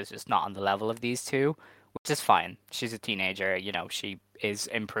was just not on the level of these two, which is fine. She's a teenager, she is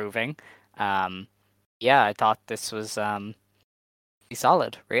improving. Yeah, I thought this was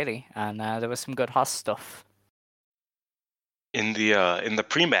solid, really, and there was some good hoss stuff. In the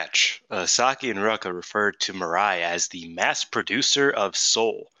pre-match, Saki and Ruaka referred to Mirai as the mass producer of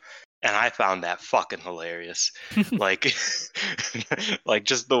soul, and I found that fucking hilarious. Like, like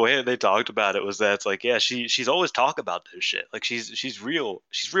just the way they talked about it was that it's like, yeah, she's always talk about this shit. Like she's real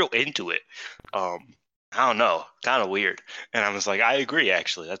into it. I don't know, kind of weird. And I was like, I agree,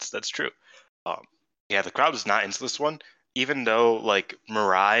 actually, that's true. Yeah, the crowd was not into this one, even though like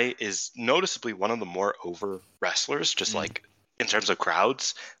Mirai is noticeably one of the more over wrestlers, just like in terms of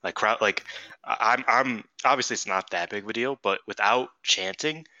crowds. I'm obviously it's not that big of a deal, but without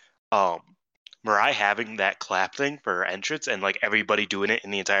chanting, Mirai having that clap thing for her entrance and like everybody doing it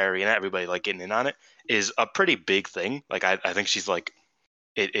in the entire arena, everybody like getting in on it, is a pretty big thing. Like I think she's like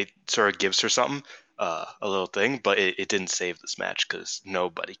it sort of gives her something, a little thing, but it didn't save this match because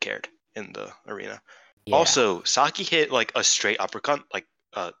nobody cared in the arena. Yeah. Also, Saki hit like a straight uppercut, like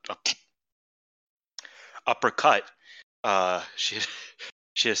uppercut. She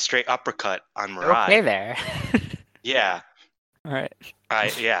had a straight uppercut on Mirai. Okay, there. Yeah. All right.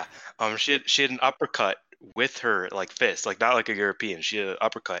 Yeah. She had an uppercut with her like fist, like not like a European. She had an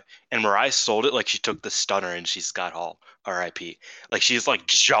uppercut, and Mirai sold it like she took the stunner and she's Scott Hall, R.I.P. Like she's like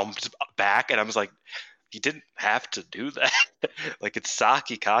jumped back, and I was like, you didn't have to do that. Like it's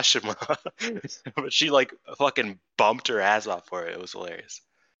Saki Kashima, but she like fucking bumped her ass off for it. It was hilarious.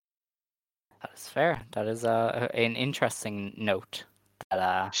 That is fair. That is an interesting note.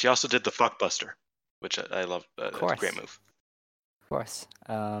 That she also did the fuckbuster, which I love. Of course, it's a great move. Of course.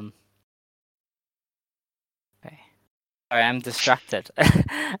 Okay. Sorry, I'm distracted.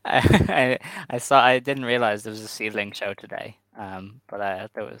 I didn't realize there was a Seedling show today. But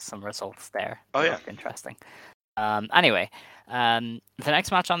there was some results there. Oh yeah, interesting. Anyway, the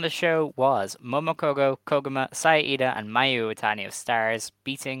next match on the show was Momokogo, Koguma, Saida, and Mayu Iwatani of Stars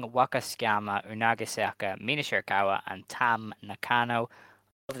beating Waka Tsukiyama, Unagi Sayaka, Mina Shirakawa, and Tam Nakano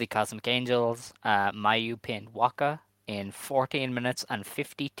of the Cosmic Angels. Mayu pinned Waka in 14 minutes and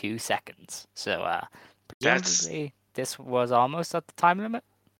 52 seconds. So, presumably this was almost at the time limit.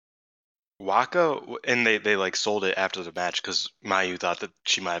 Waka, and they like sold it after the match because Mayu thought that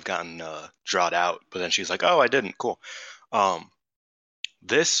she might have gotten drawed out, but then she's like, "Oh, I didn't. Cool."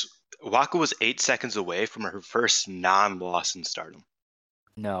 This Waka was 8 seconds away from her first non-loss in Stardom.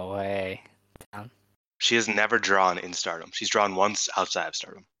 No way. Damn. She has never drawn in Stardom. She's drawn once outside of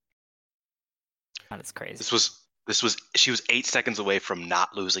Stardom. That is crazy. She was 8 seconds away from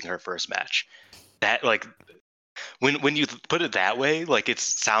not losing her first match. That like. When you put it that way, like it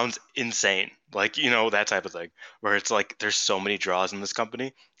sounds insane, like that type of thing, where it's like there's so many draws in this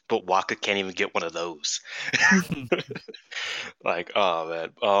company, but Waka can't even get one of those. Like, oh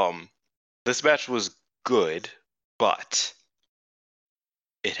man, this match was good, but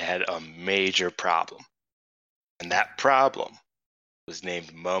it had a major problem, and that problem was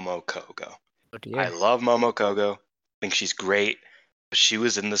named Momokogo. Oh dear. I love Momokogo, think she's great, but she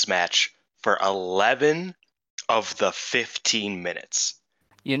was in this match for 11 of the 15 minutes.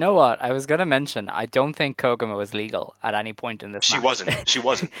 You know what? I was going to mention, I don't think Koguma was legal at any point in this match. She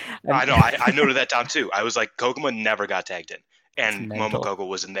wasn't. I know. I noted that down too. I was like, Koguma never got tagged in. And Momokogo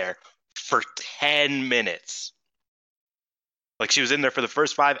was in there for 10 minutes. Like she was in there for the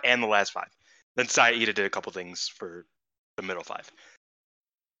first 5 and the last 5. Then Saida did a couple things for the middle 5.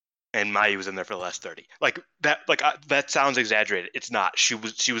 And Mayu was in there for the last 30. Like that. Like that sounds exaggerated. It's not. She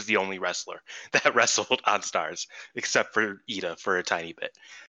was the only wrestler that wrestled on Stars, except for Ida for a tiny bit.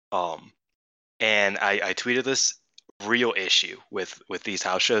 And I tweeted this real issue with these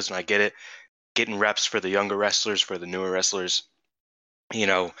house shows, and I get it. Getting reps for the younger wrestlers, for the newer wrestlers,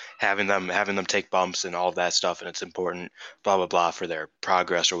 having them take bumps and all of that stuff, and it's important. Blah blah blah for their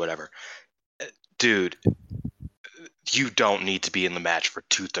progress or whatever. dude, you don't need to be in the match for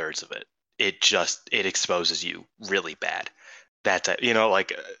 2/3 of it. It exposes you really bad.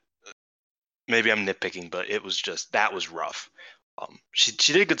 Like maybe I'm nitpicking, but that was rough. She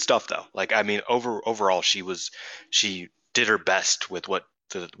did good stuff though. Like I mean, overall she did her best with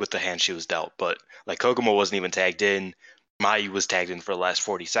the hand she was dealt. But like Kokomo wasn't even tagged in. Mayu was tagged in for the last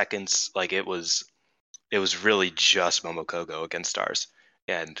 40 seconds. Like it was really just Momokogo against Stars.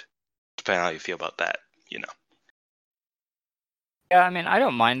 And depending on how you feel about that, you know. Yeah, I mean, I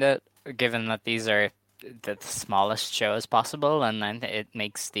don't mind it, given that these are the smallest shows possible, and then it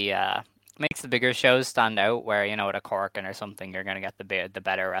makes the bigger shows stand out. Where with a Corkin or something, you're gonna get the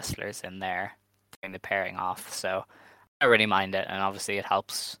better wrestlers in there doing the pairing off. So I don't really mind it, and obviously it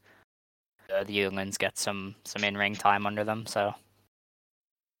helps the younglings get some in-ring time under them. So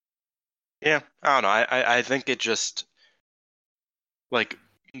yeah, I don't know. I think it just like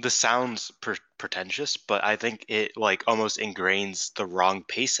this sounds pretentious, but I think it like almost ingrains the wrong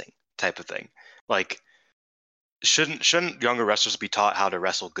pacing type of thing. Like shouldn't younger wrestlers be taught how to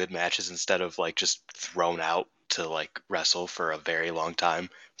wrestle good matches instead of like just thrown out to like wrestle for a very long time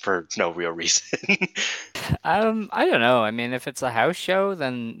for no real reason? I don't know. I mean, if it's a house show,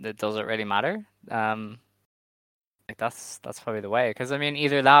 then it doesn't really matter. Like that's probably the way. Because I mean,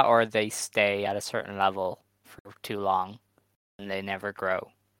 either that or they stay at a certain level for too long and they never grow.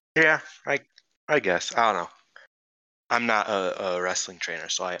 Yeah, I guess. I don't know. I'm not a wrestling trainer,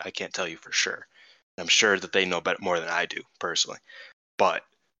 so I can't tell you for sure. I'm sure that they know more than I do personally, but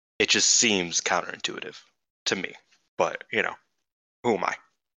it just seems counterintuitive to me. But who am I?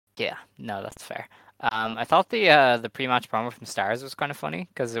 Yeah, no, that's fair. I thought the pre-match promo from Stars was kind of funny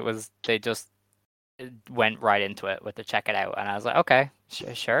because they just went right into it with the check it out, and I was like, okay,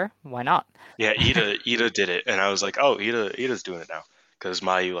 sure, why not? Yeah, Ida did it, and I was like, oh, Ida's doing it now because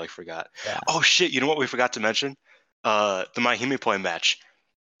Mayu like forgot. Yeah. Oh shit! You know what we forgot to mention? The Mahime Point match.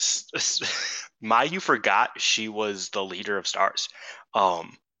 Mayu forgot she was the leader of Stars.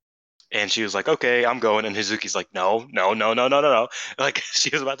 And she was like, okay, I'm going. And Hazuki's like, no. Like, she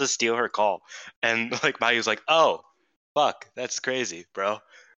was about to steal her call. And, like, Mayu's like, oh, fuck, that's crazy, bro.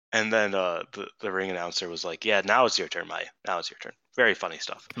 And then the ring announcer was like, yeah, now it's your turn, Mayu. Now it's your turn. Very funny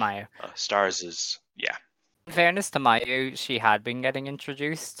stuff. Mayu. Stars is, yeah. In fairness to Mayu, she had been getting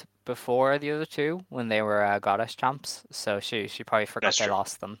introduced before the other two when they were goddess champs, so she probably forgot they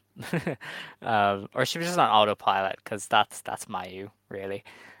lost them, or she was just on autopilot because that's Mayu really.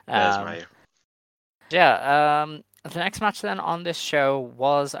 That's Mayu. Yeah. The next match then on this show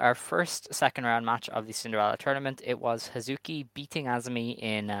was our first second round match of the Cinderella tournament. It was Hazuki beating Azumi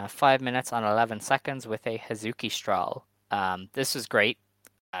in 5 minutes and 11 seconds with a Hazuki Strahl. This was great.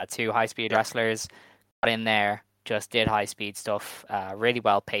 Two high speed wrestlers got in there, just did high speed stuff, really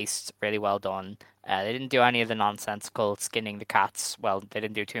well paced, really well done. They didn't do any of the nonsensical skinning the cats. Well, they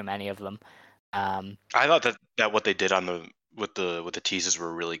didn't do too many of them. I thought that what they did on with the teases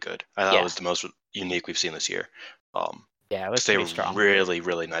were really good. I thought it was the most unique we've seen this year. Yeah, it was they pretty were strong. really,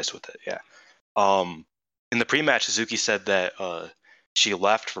 really nice with it. Yeah. In the pre-match, Suzuki said that she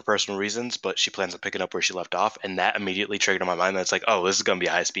left for personal reasons, but she plans on picking up where she left off, and that immediately triggered in my mind that it's like, oh, this is going to be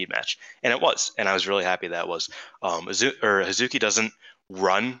a high-speed match, and it was, and I was really happy that was. Hazuki doesn't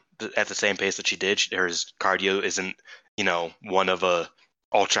run at the same pace that she did. Her cardio isn't, one of a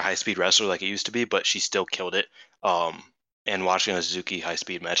ultra high-speed wrestler like it used to be, but she still killed it. And watching a Suzuki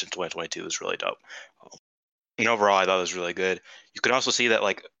high-speed match in 2022 was really dope. And overall, I thought it was really good. You can also see that,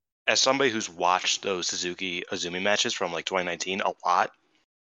 like, as somebody who's watched those Suzuki Azumi matches from like 2019 a lot,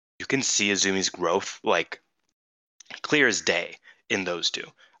 you can see Azumi's growth like clear as day in those two,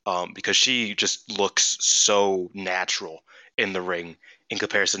 because she just looks so natural in the ring in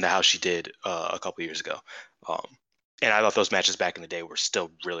comparison to how she did a couple years ago. And I thought those matches back in the day were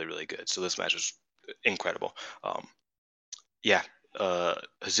still really, really good. So this match was incredible.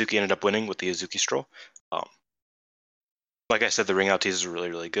 Hazuki ended up winning with the Hazuki Stroll. Like I said, the ring out teasers were really,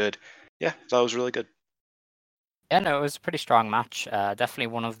 really good. Yeah, that was really good. Yeah, no, it was a pretty strong match. Definitely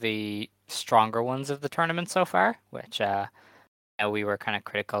one of the stronger ones of the tournament so far, which we were kind of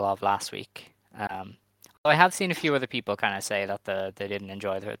critical of last week. I have seen a few other people kind of say that they didn't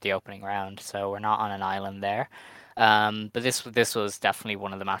enjoy the opening round, so we're not on an island there. But this was definitely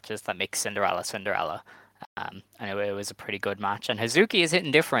one of the matches that makes Cinderella. And it was a pretty good match. And Hazuki is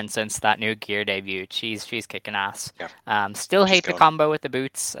hitting different since that new gear debut. She's kicking ass. Yeah. Still hate the combo with the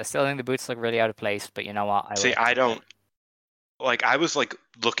boots. I still think the boots look really out of place, but you know what? I don't. Like, I was like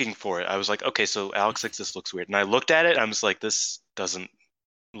looking for it. I was like, okay, so Alex thinks this looks weird. And I looked at it and I was like, this doesn't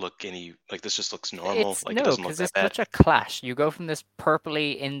look any like this just looks normal. It's Like it no, doesn't look because that it's bad. such a clash. You go from this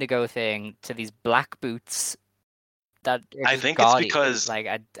purpley indigo thing to these black boots that are I just think it's gaudy. because Like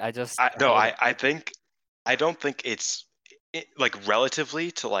I just I no, hate it. I don't think it's like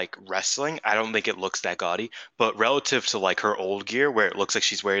relatively to like wrestling. I don't think it looks that gaudy, but relative to like her old gear, where it looks like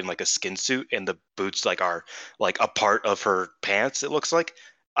she's wearing like a skin suit and the boots like are like a part of her pants. It looks like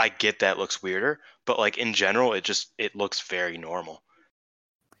I get that looks weirder, but like in general, it looks very normal.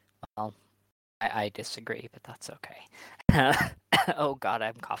 Well, I disagree, but that's okay. Oh God,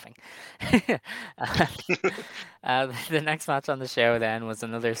 I'm coughing. The next match on the show then was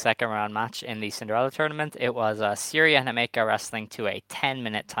another second round match in the Cinderella tournament. It was Syria and Himeka wrestling to a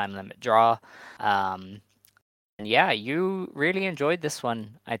 10-minute time limit draw. And yeah, you really enjoyed this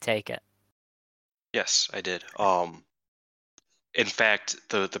one, I take it. Yes, I did. In fact,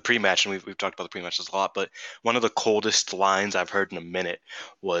 the pre-match, and we've talked about the pre-matches a lot, but one of the coldest lines I've heard in a minute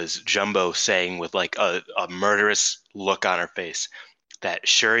was Jumbo saying with like a murderous look on her face that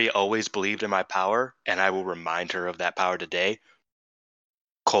Shuri always believed in my power, and I will remind her of that power today.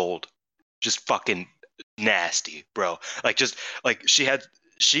 Cold, just fucking nasty, bro. Like just like she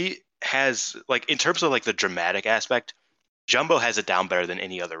has like in terms of like the dramatic aspect, Jumbo has it down better than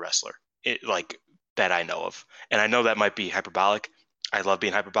any other wrestler. Like that I know of. And I know that might be hyperbolic. I love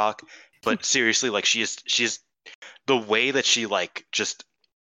being hyperbolic, but seriously, like she's the way that she like just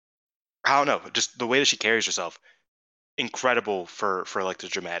I don't know, just the way that she carries herself, incredible for like the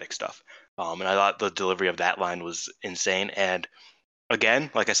dramatic stuff. And I thought the delivery of that line was insane. And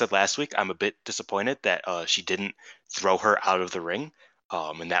again, like I said last week, I'm a bit disappointed that she didn't throw her out of the ring.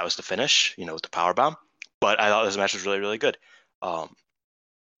 And that was the finish, with the power bomb. But I thought this match was really, really good.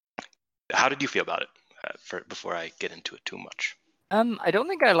 How did you feel about it? Before I get into it too much. I don't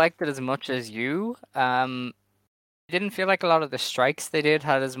think I liked it as much as you. I didn't feel like a lot of the strikes they did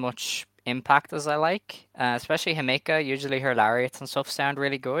had as much impact as I like. Especially Himeka. Usually her lariats and stuff sound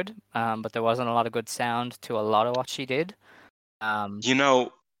really good, but there wasn't a lot of good sound to a lot of what she did.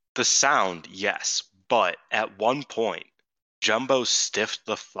 The sound, yes, but at one point, Jumbo stiffed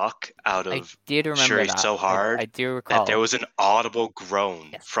the fuck out I of did remember Shuri that. so hard I do that recall. there was an audible groan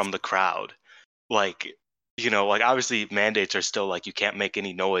Yes. from the crowd. Like, like obviously mandates are still like you can't make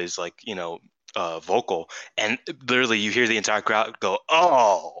any noise, like, vocal. And literally you hear the entire crowd go,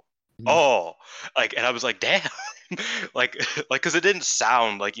 oh, like, and I was like, damn, like, because it didn't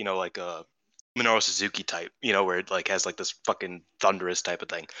sound like, like a Minoru Suzuki type, where it like has like this fucking thunderous type of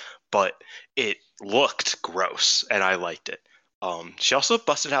thing, but it looked gross and I liked it. She also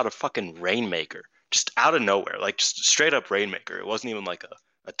busted out a fucking Rainmaker just out of nowhere, like just straight up Rainmaker. It wasn't even like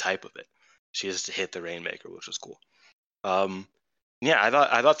a type of it. She just hit the Rainmaker, which was cool. Yeah, I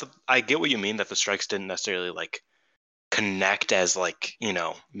thought I get what you mean that the strikes didn't necessarily like connect as like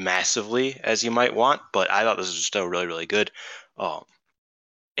massively as you might want, but I thought this was still really, really good.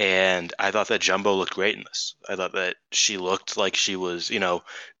 And I thought that Jumbo looked great in this. I thought that she looked like she was,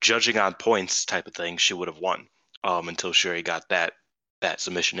 judging on points type of thing, she would have won until Shuri got that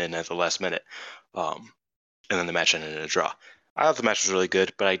submission in at the last minute. And then the match ended in a draw. I thought the match was really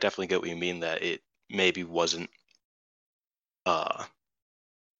good, but I definitely get what you mean that it maybe wasn't.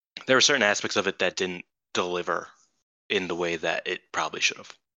 There were certain aspects of it that didn't deliver in the way that it probably should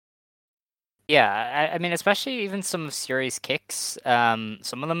have. Yeah, I mean, especially even some of Suri's kicks. Some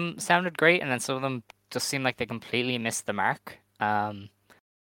of them sounded great, and then some of them just seemed like they completely missed the mark. And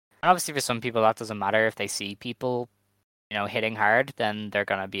obviously, for some people, that doesn't matter. If they see people, hitting hard, then they're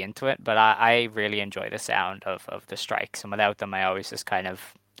gonna be into it. But I really enjoy the sound of the strikes, and without them, I always just kind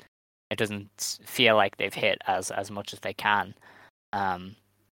of it doesn't feel like they've hit as much as they can. I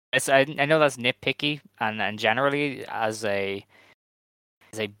know that's nitpicky, and generally as a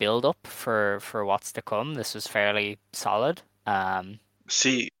build up for what's to come, this was fairly solid.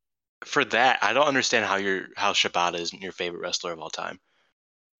 See, for that, I don't understand how Shibata isn't your favorite wrestler of all time.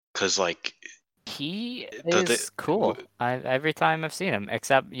 Because like he is cool. Every time I've seen him,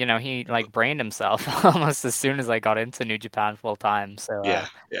 except he like brained himself almost as soon as I got into New Japan full time. So yeah.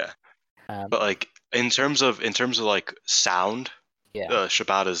 But like in terms of like sound,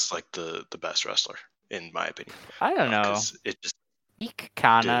 Shibata's like the best wrestler in my opinion. I don't know. It just Peak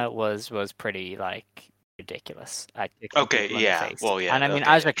Kana was pretty like ridiculous. Okay, yeah. Well, yeah. And I mean,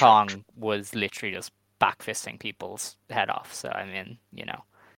 Aja Kong was literally just backfisting people's head off. So I mean,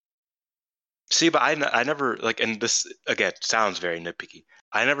 See, but I never like, and this again sounds very nitpicky.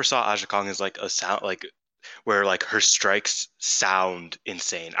 I never saw Aja Kong as like a sound like where like her strikes sound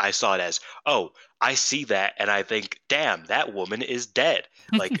insane. I saw it as, oh, I see that and I think, damn, that woman is dead.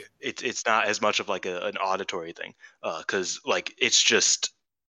 Like it's not as much of like an auditory thing, because like it's just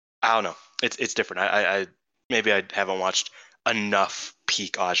I don't know. It's different. I maybe I haven't watched enough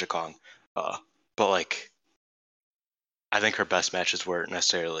peak Aja Kong, but like I think her best matches weren't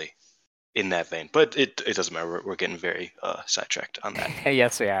necessarily in that vein. But it doesn't matter. We're getting very sidetracked on that.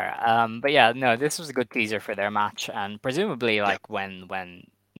 Yes, we are. But yeah, no, this was a good teaser for their match, and presumably, like when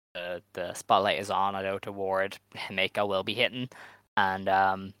the spotlight is on at Ota Ward, Himeka will be hitting, and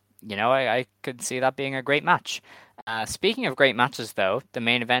I could see that being a great match. Speaking of great matches, though, the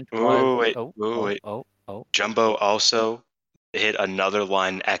main event was Wait. Jumbo also hit another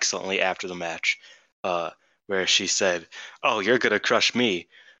line excellently after the match, where she said, "Oh, you're gonna crush me.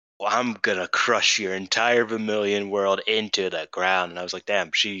 Well, I'm gonna crush your entire Vermilion world into the ground." And I was like,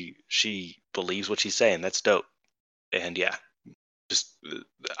 "Damn, she believes what she's saying. That's dope." And yeah, just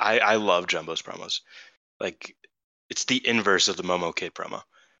I love Jumbo's promos. Like it's the inverse of the Momo Kid promo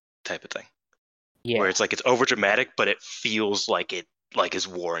type of thing, where it's like it's over dramatic, but it feels like it is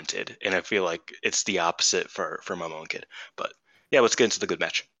warranted. And I feel like it's the opposite for Momo and Kid. But yeah, let's get into the good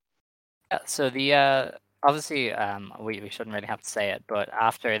match. Yeah, so the obviously we shouldn't really have to say it, but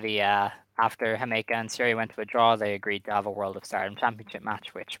after Himeka and Syuri went to a draw, they agreed to have a World of Stardom Championship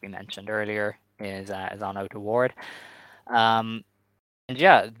match, which we mentioned earlier is on Ota Ward. And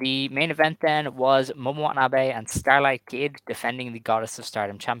yeah, the main event then was Momo Watanabe and Starlight Kid defending the Goddess of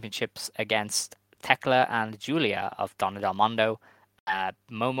Stardom Championships against Tekla and Julia of Donna Del Mondo.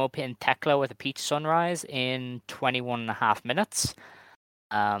 Momo pinned Tekla with a Peach Sunrise in 21.5 minutes.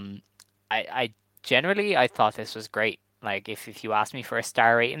 I generally thought this was great. Like if you ask me for a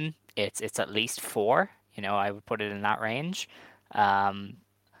star rating, it's at least 4. I would put it in that range. Yeah.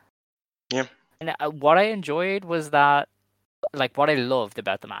 And what I enjoyed was that, like, what I loved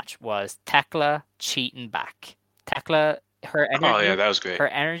about the match was Tekla cheating back. Tekla, her energy. Oh yeah, that was great. Her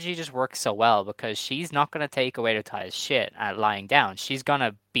energy just works so well because she's not gonna take away to Tai's shit at lying down. She's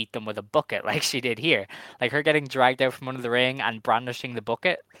gonna beat them with a bucket like she did here. Like her getting dragged out from under the ring and brandishing the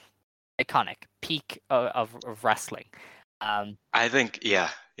bucket. Iconic, peak of wrestling. I think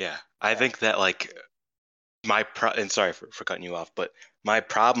I think that like and sorry for cutting you off, but my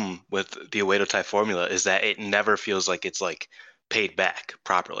problem with the Oedo Tai formula is that it never feels like it's like paid back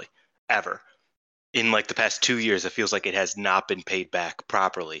properly ever. In like the past 2 years, it feels like it has not been paid back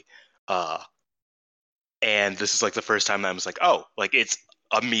properly. And this is like the first time that I was like, oh, like it's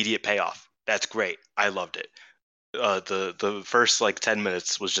immediate payoff. That's great. I loved it. The first like 10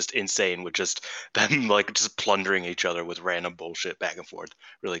 minutes was just insane with just them like just plundering each other with random bullshit back and forth.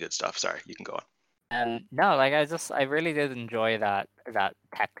 Really good stuff. Sorry, you can go on. No, like I really did enjoy that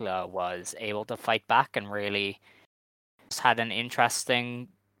Tekla was able to fight back and really just had an interesting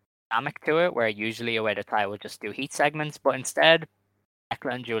dynamic to it, where usually Oedo Tai would just do heat segments, but instead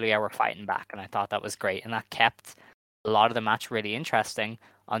Tekla and Julia were fighting back, and I thought that was great, and that kept a lot of the match really interesting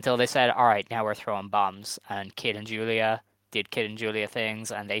until they said, all right, now we're throwing bombs, and Kid and Julia did Kid and Julia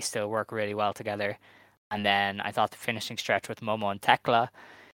things, and they still work really well together. And then I thought the finishing stretch with Momo and Tekla,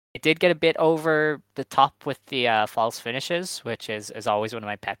 it did get a bit over the top with the false finishes, which is always one of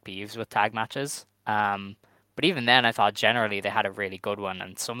my pet peeves with tag matches. But even then, I thought generally they had a really good one,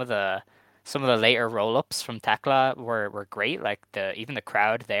 and some of the later roll-ups from Tekla were great. Like even the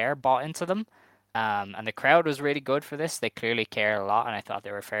crowd there bought into them, and the crowd was really good for this. They clearly care a lot, and I thought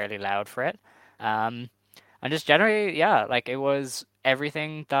they were fairly loud for it. And just generally, yeah, like it was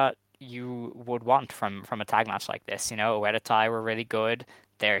everything that you would want from a tag match like this. Oedo Tai were really good.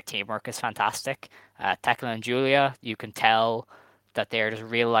 Their teamwork is fantastic. Tekla and Julia, you can tell that they're just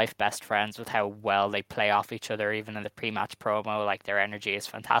real life best friends with how well they play off each other. Even in the pre-match promo, like their energy is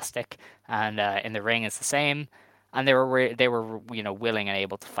fantastic, and in the ring it's the same. And they were willing and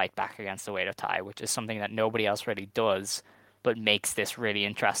able to fight back against the Oedo Tai, which is something that nobody else really does, but makes this really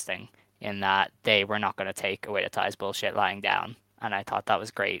interesting in that they were not going to take Oedo Tai's bullshit lying down, and I thought that was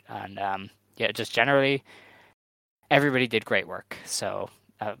great. And just generally, everybody did great work. So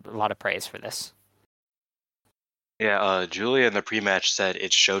a lot of praise for this. Yeah, Julia in the pre-match said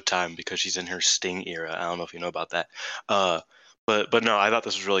it's showtime because she's in her Sting era. I don't know if you know about that. But no, I thought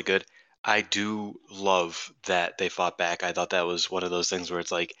this was really good. I do love that they fought back. I thought that was one of those things where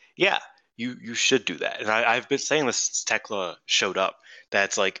it's like, yeah, you should do that. And I've been saying this since Tekla showed up.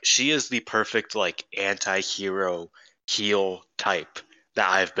 That's like she is the perfect like anti-hero heel type that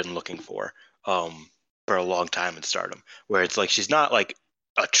I've been looking for a long time in Stardom. Where it's like she's not like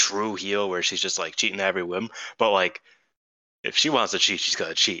a true heel where she's just like cheating at every whim, but like if she wants to cheat, she's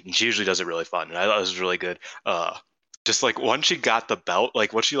gonna cheat, and she usually does it really fun. And I thought this was really good. Just like once she got the belt,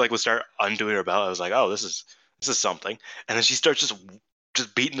 like once she like would start undoing her belt, I was like, oh, this is something. And then she starts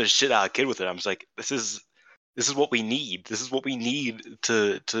just beating the shit out of Kid with it. I'm just like, this is This is what we need. This is what we need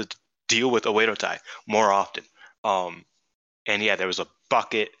to deal with Oedo Tai more often. And yeah, there was a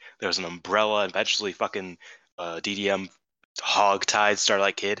bucket, there was an umbrella, and eventually fucking DDM hog-tied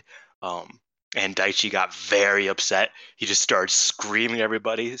Starlight Kid. And Daichi got very upset. He just started screaming at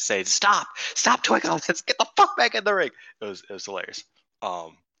everybody, saying, "Stop! Stop Twinkle! Let's get the fuck back in the ring!" It was hilarious.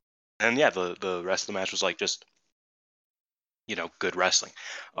 And yeah, the rest of the match was like just, good wrestling.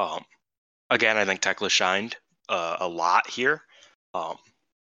 Again, I think Tekla shined a lot here.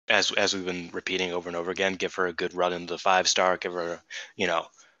 As we've been repeating over and over again, give her a good run into 5-star, give her,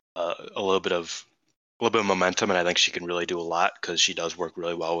 a little bit of momentum, and I think she can really do a lot because she does work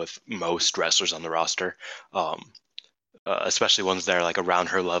really well with most wrestlers on the roster, especially ones that are like around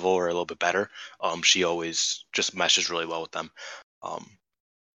her level or a little bit better. She always just meshes really well with them.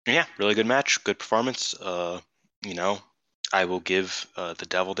 Yeah, really good match, good performance. I will give the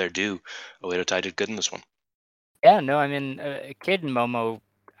Devil their due. Oedo Tai did good in this one. Yeah, no, I mean, Kid and Momo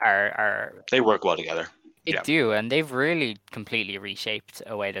are they work well together. They do, and they've really completely reshaped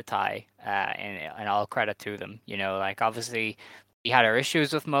Oedo Tai, and all credit to them. Like obviously we had our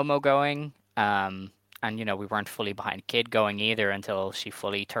issues with Momo going, and we weren't fully behind Kid going either until she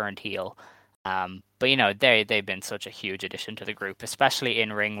fully turned heel. But they've been such a huge addition to the group, especially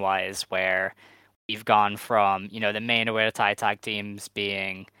in ring wise, where we've gone from the main Oedo Tai tag teams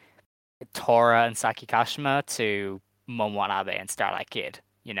being Tora and Saki Kashima to Momo Watanabe and Starlight Kid.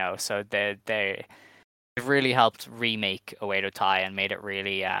 So they've really helped remake Oedo Tai and made it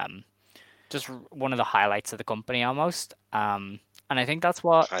really just one of the highlights of the company almost. And I think that's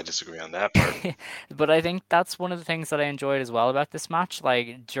what I disagree on that part. But I think that's one of the things that I enjoyed as well about this match.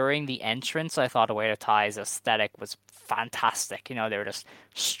 Like during the entrance, I thought Oedo Tai's aesthetic was fantastic. They were just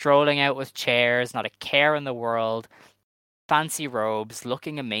strolling out with chairs, not a care in the world, fancy robes,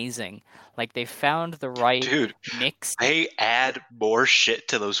 looking amazing. Like they found the right mix. They add more shit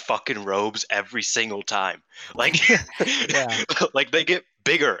to those fucking robes every single time. Like, like they get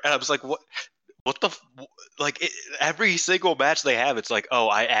bigger, and I was like, what the every single match they have, it's like, oh,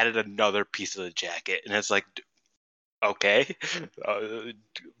 I added another piece of the jacket, and it's like, okay,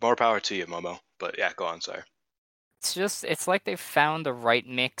 more power to you, Momo. But yeah, go on, sorry. It's like they found the right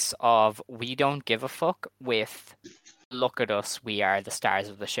mix of we don't give a fuck with look at us, we are the stars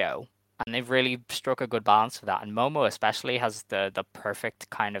of the show. And they've really struck a good balance for that. And Momo especially has the perfect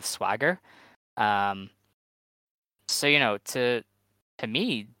kind of swagger. So, to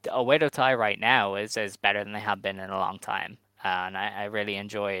me, Oedo Tai right now is better than they have been in a long time. And I really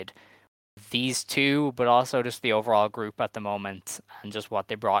enjoyed these two, but also just the overall group at the moment and just what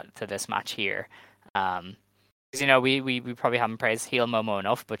they brought to this match here. Because, we probably haven't praised heel Momo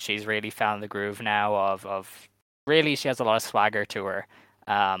enough, but she's really found the groove now of really, she has a lot of swagger to her.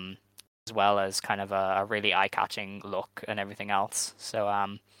 As well as kind of a really eye-catching look and everything else. So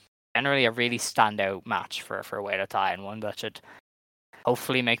generally a really standout match for Oedo Tai, and one that should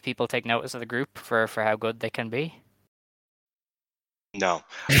hopefully make people take notice of the group for how good they can be. No.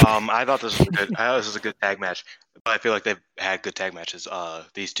 I thought this was good. I thought this was a good tag match. But I feel like they've had good tag matches,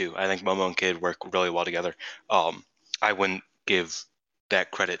 these two. I think Momo and Kid work really well together. I wouldn't give that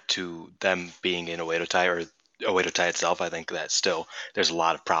credit to them being in Oedo Tai or Oedo Tai itself. I think that still there's a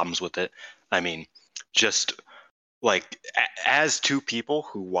lot of problems with it. I mean, just like as two people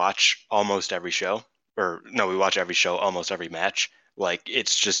who watch almost every show, we watch every show, almost every match. Like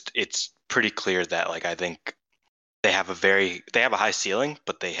it's pretty clear that like I think they have a high ceiling,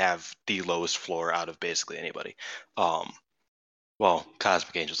 but they have the lowest floor out of basically anybody. Well,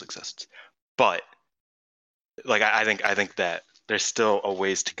 Cosmic Angels exists, but like I think that there's still a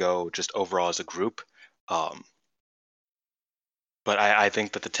ways to go just overall as a group. But I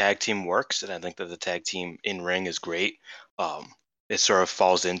think that the tag team works, and I think that the tag team in ring is great. It sort of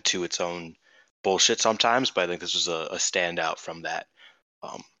falls into its own bullshit sometimes, but I think this was a standout from that.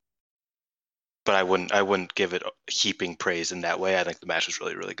 But I wouldn't give it heaping praise in that way. I think the match was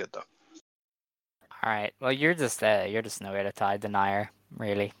really, really good, though. All right. Well, you're just an Oedo Tai denier,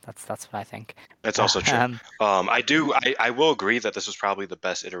 really. That's what I think. That's also true. I will agree that this was probably the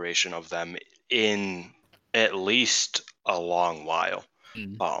best iteration of them in at least a long while.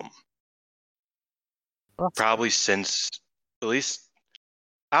 Probably since at least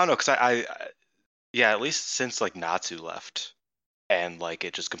I don't know, because at least since like Natsu left, and like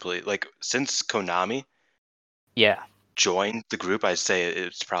it just completely like since Konami joined the group, I'd say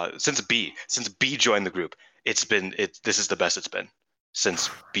it's probably since B joined the group, this is the best it's been since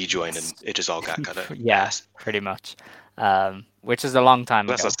B joined, and it just all got kind of pretty much, which is a long time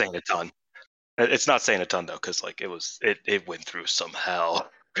ago. That's not saying a ton. It's not saying a ton though, because like it went through some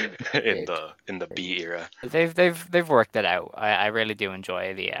hell. in the B era. They've worked it out. I really do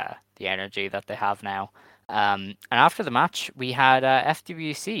enjoy the energy that they have now. And after the match, we had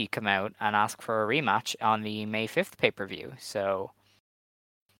FWC come out and ask for a rematch on the May 5th pay-per-view. So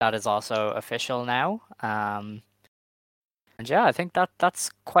that is also official now. And yeah, I think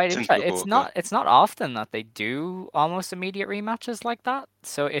that's quite interesting. It's not often that they do almost immediate rematches like that.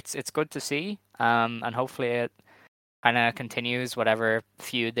 So it's good to see. And hopefully it kind of continues whatever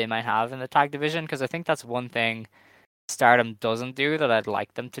feud they might have in the tag division, because I think that's one thing Stardom doesn't do that I'd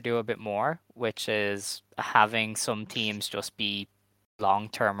like them to do a bit more, which is having some teams just be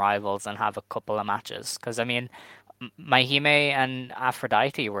long-term rivals and have a couple of matches. Because I mean, Mahime and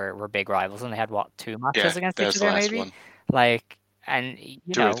Aphrodite were big rivals, and they had what, 2 matches against each other maybe. One. Like, and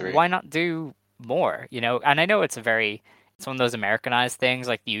why not do more? And I know it's one of those Americanized things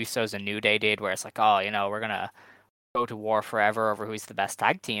like the Usos and New Day did, where it's like, oh, we're gonna go to war forever over who's the best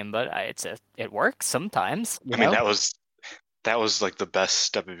tag team, but it works sometimes. I mean, that was like the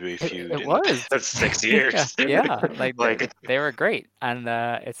best WWE feud it was. The 6 years. yeah, like they were great, and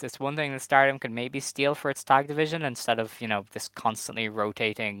it's one thing that Stardom can maybe steal for its tag division instead of this constantly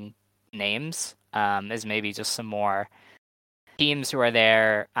rotating names. Is maybe just some more teams who are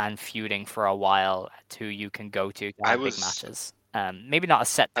there and feuding for a while who you can go to have big matches. Maybe not a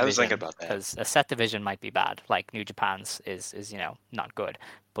set division. I was thinking about that, because a set division might be bad. Like New Japan's is not good,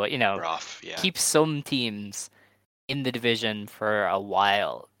 but rough, yeah. Keep some teams in the division for a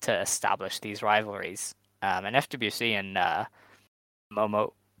while to establish these rivalries. And FWC and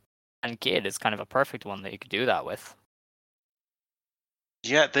Momo and Kid is kind of a perfect one that you could do that with.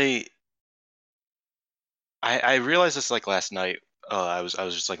 Yeah, I realized this like last night. I was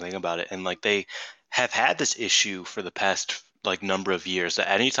just like thinking about it, and like they have had this issue for the past like number of years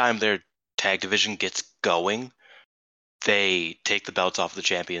that anytime their tag division gets going, they take the belts off the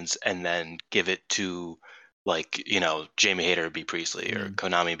champions and then give it to like Jamie Hayter B. Priestley or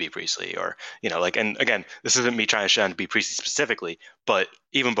Konami B. Priestley or like, and again, this isn't me trying to shine B. Priestley specifically, but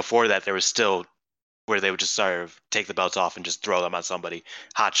even before that there was still where they would just sort of take the belts off and just throw them on somebody,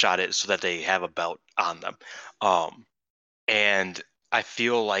 hot shot it so that they have a belt on them. And I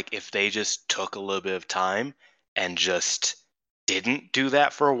feel like if they just took a little bit of time and just didn't do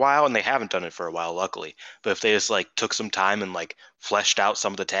that for a while, and they haven't done it for a while, luckily, but if they just like took some time and like fleshed out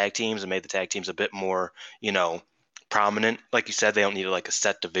some of the tag teams and made the tag teams a bit more, prominent, like you said, they don't need like a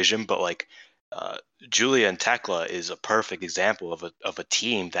set division, but like Julia and Tekla is a perfect example of a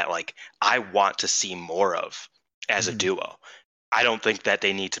team that like I want to see more of as a duo. I don't think that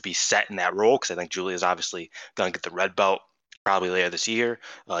they need to be set in that role because I think Julia is obviously going to get the red belt probably later this year.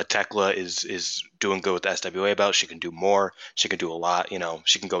 Tekla is doing good with the SWA belt. She can do more. She can do a lot.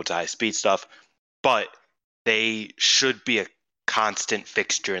 She can go to high speed stuff. But they should be a constant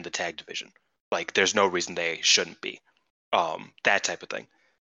fixture in the tag division. Like there's no reason they shouldn't be. That type of thing.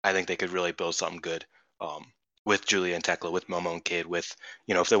 I think they could really build something good with Julia and Tekla, with Momo and Kid, with,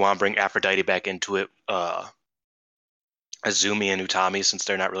 if they want to bring Aphrodite back into it, Azumi and Utami, since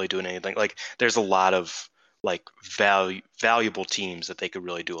they're not really doing anything. Like, there's a lot of, like, valuable teams that they could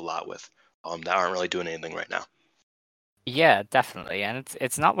really do a lot with that aren't really doing anything right now. Yeah, definitely. And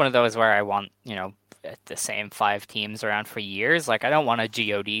it's not one of those where I want, the same 5 teams around for years. Like, I don't want a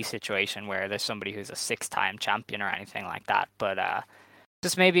GOD situation where there's somebody who's a 6-time champion or anything like that. But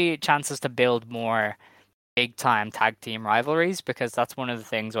just maybe chances to build more big-time tag team rivalries, because that's one of the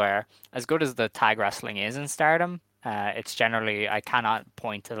things where, as good as the tag wrestling is in Stardom, it's generally, I cannot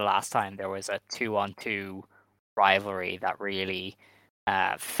point to the last time there was a 2-on-2 rivalry that really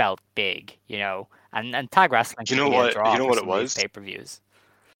felt big, and tag wrestling. You know what it was? Pay-per-views.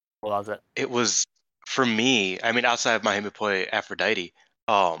 What was it? It was, for me, I mean, outside of Mahime Poi Aphrodite,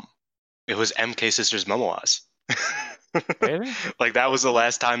 it was MK Sisters Momoas. Really? Like that was the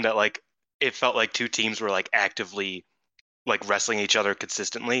last time that like it felt like 2 teams were like actively like wrestling each other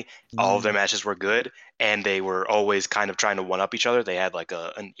consistently. All of their matches were good, and they were always kind of trying to one up each other. They had like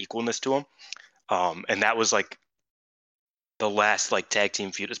an equalness to them, and that was like the last like tag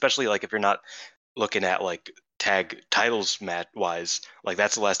team feud. Especially like if you're not looking at like tag titles wise, like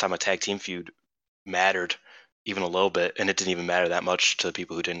that's the last time a tag team feud mattered even a little bit, and it didn't even matter that much to the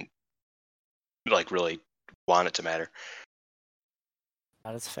people who didn't like really want it to matter.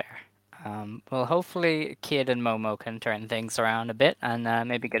 That is fair. Well, hopefully Kid and Momo can turn things around a bit and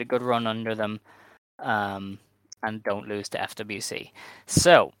maybe get a good run under them, and don't lose to FWC.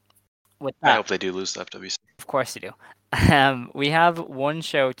 So, with that, I hope they do lose to FWC. Of course you do. We have one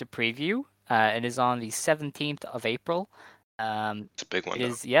show to preview. It is on the 17th of April. It's a big one.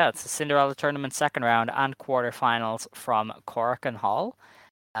 It's a Cinderella Tournament second round and quarterfinals from Korakuen Hall.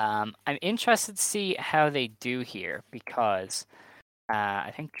 I'm interested to see how they do here because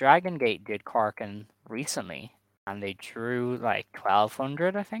I think Dragon Gate did Corkin recently, and they drew like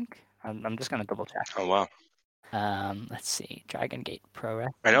 1,200. I think. I'm just gonna double check. Oh wow. Let's see, Dragon Gate Pro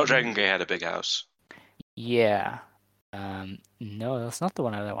Wrestling. I know Dragon Gate had a big house. Yeah. No, that's not the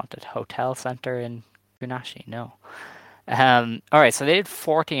one I wanted. Hotel Center in Funashi. No. All right, so they did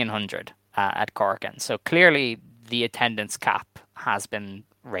 1,400 at Corkin. So clearly the attendance cap has been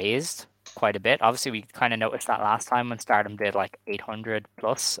raised quite a bit. Obviously, we kind of noticed that last time when Stardom did like 800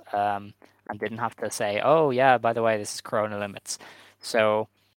 plus, and didn't have to say, "Oh yeah, by the way, this is Corona limits." So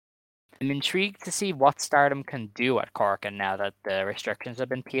I'm intrigued to see what Stardom can do at Corkin now that the restrictions have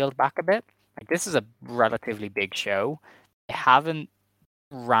been peeled back a bit. Like this is a relatively big show. They haven't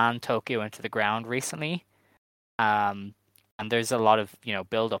ran Tokyo into the ground recently, and there's a lot of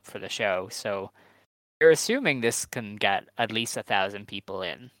build up for the show. So you're assuming this can get at least 1,000 people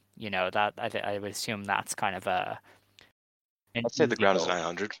in. That I would assume that's kind of I'd say the ground is goal.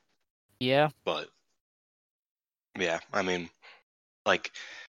 900. Yeah, but yeah, I mean, like,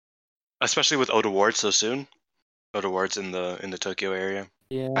 especially with Oda Ward so soon. Oda Ward's in the Tokyo area.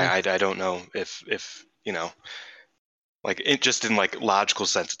 yeah. I don't know if like it just in like logical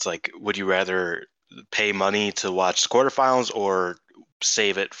sense, it's like, would you rather pay money to watch quarterfinals or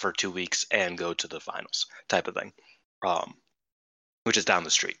save it for 2 weeks and go to the finals type of thing, which is down the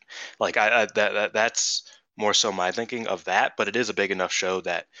street. Like that's more so my thinking of that, but it is a big enough show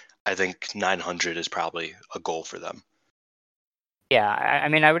that I think 900 is probably a goal for them. Yeah, I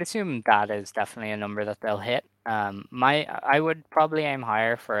mean, I would assume that is definitely a number that they'll hit. I would probably aim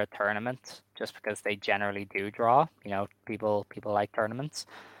higher for a tournament, just because they generally do draw. People like tournaments.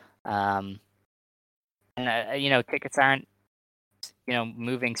 And tickets aren't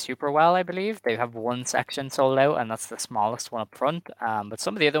moving super well. I believe they have one section sold out, and that's the smallest one up front. But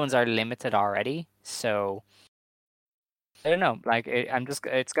some of the other ones are limited already. So I don't know. Like,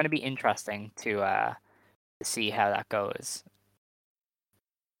 it's going to be interesting to see how that goes.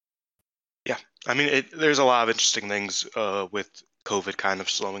 Yeah, I mean, there's a lot of interesting things with COVID kind of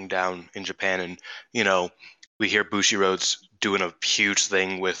slowing down in Japan, and we hear Bushiroad's doing a huge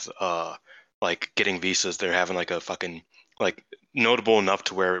thing with like getting visas. They're having like a fucking like notable enough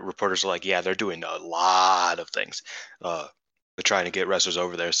to where reporters are like, yeah, they're doing a lot of things. They're trying to get wrestlers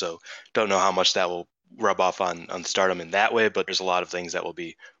over there. So don't know how much that will rub off on Stardom in that way, but there's a lot of things that will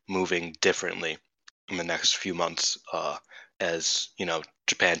be moving differently in the next few months as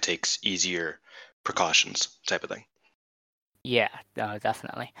Japan takes easier precautions type of thing. Yeah,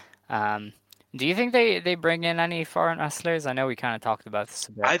 definitely. Do you think they bring in any foreign wrestlers? I know we kind of talked about this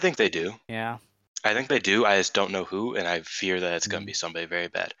a bit. I think they do. Yeah. I think they do. I just don't know who, and I fear that it's going to be somebody very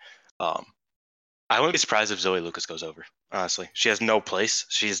bad. I wouldn't be surprised if Zoe Lucas goes over. Honestly, she has no place.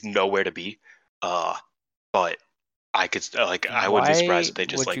 She has nowhere to be. But I could I wouldn't be surprised if they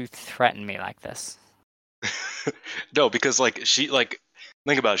just would you threaten me like this? No, because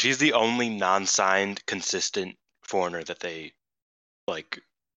think about it, she's the only non-signed consistent foreigner that they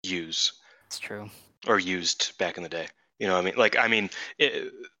use. It's true. Or used back in the day. You know what I mean?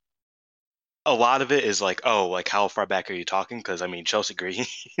 A lot of it is how far back are you talking? Because Chelsea Green,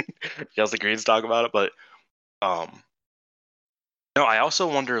 Chelsea Green's talking about it, but no, I also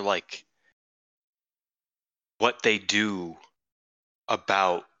wonder what they do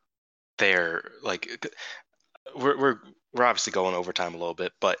about their we're obviously going overtime a little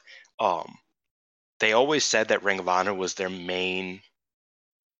bit, but they always said that Ring of Honor was their main,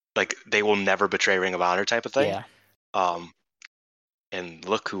 they will never betray Ring of Honor type of thing. Yeah. And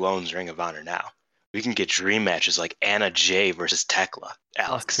look who owns Ring of Honor now. We can get dream matches like Anna Jay versus Tekla,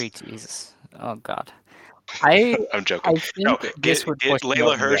 Alex. Oh, sweet Jesus. Oh, God. I'm joking. I think get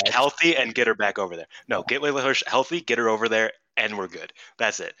Layla Hirsch healthy and get her back over there. No, get Layla Hirsch healthy, get her over there, and we're good.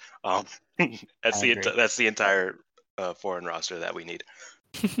 That's it. That's the entire foreign roster that we need.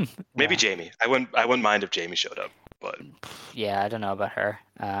 Maybe Jamie. I wouldn't mind if Jamie showed up, but yeah, I don't know about her.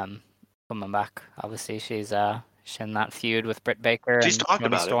 Coming back, obviously she's in that feud with Britt Baker. She's talked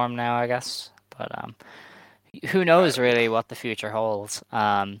about Storm now, I guess. But who knows really what the future holds.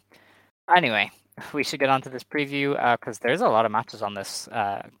 Anyway, we should get on to this preview because there's a lot of matches on this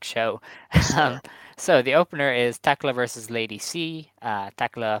show. So the opener is Tekla versus Lady C.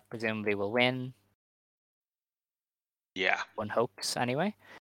 Tekla presumably will win. Yeah. One hopes anyway.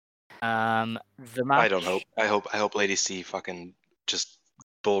 The match... I don't hope. I hope Lady C fucking just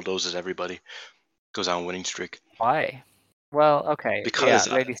bulldozes everybody. Goes on a winning streak. Why? Well, okay. Because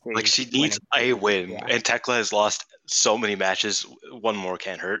Lady C she needs a win, and Tekla has lost so many matches. One more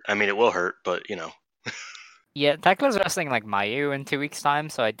can't hurt. It will hurt, but Yeah, Tekla's wrestling like Mayu in 2 weeks' time,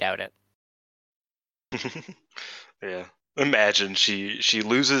 so I doubt it. Yeah. Imagine she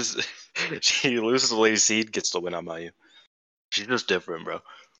loses she loses the Lady Seed, gets the win on Mayu. She's just different, bro.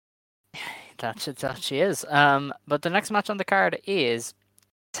 That she is. But the next match on the card is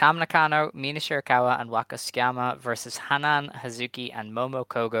Tam Nakano, Mina Shirakawa, and Waka Tsukiyama versus Hanan, Hazuki, and Momo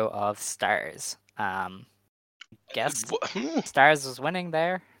Kogo of Stars. Guess Stars was winning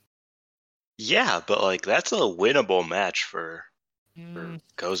there. Yeah, but like that's a winnable match for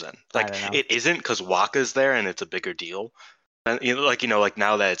Gozen. I Like don't know. it isn't because Waka's there and it's a bigger deal. And like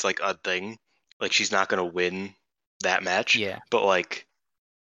now that it's like a thing, like she's not gonna win that match. Yeah. But like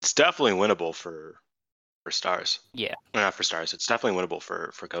it's definitely winnable for Stars. Yeah. Well, not for Stars. It's definitely winnable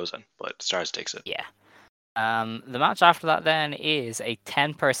for Gozen, but Stars takes it. Yeah. The match after that then is a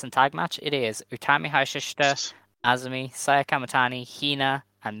 10-person tag match. It is Utami Hayashishita, Azumi, Saya Kamitani, Hina,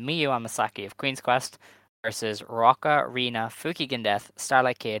 and Miyu Amasaki of Queen's Quest versus Rocca, Rina, Fukigen Death,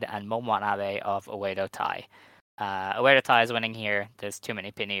 Starlight Kid, and Momo Watanabe of Uedo Tai. Uedo Tai is winning here. There's too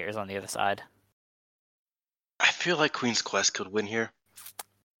many pin eaters on the other side. I feel like Queen's Quest could win here.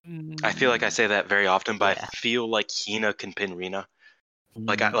 I feel like I say that very often, but I feel like Hina can pin Rina.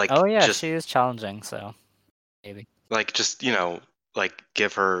 Oh yeah, she is challenging, so maybe. Like just like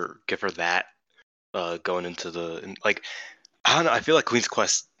give her that going into the like I don't know. I feel like Queen's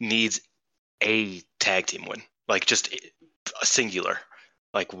Quest needs a tag team win, like just a singular,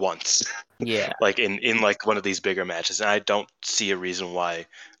 like once. Yeah. Like in like one of these bigger matches, and I don't see a reason why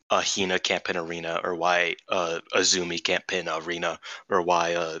Hina can't pin Arena, or why Azumi can't pin Arena, or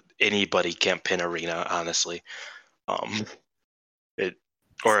why anybody can't pin Arena. Honestly,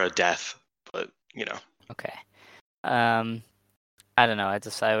 or a Death, but Okay. I don't know. I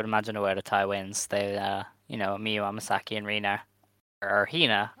would imagine Uedo Tai wins. They, Miyu Amasaki and Rina or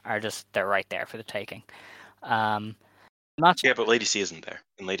Hina they're right there for the taking. Yeah, but Lady C isn't there,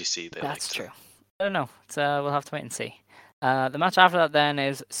 and Lady C that's true. I don't know. We'll have to wait and see. The match after that then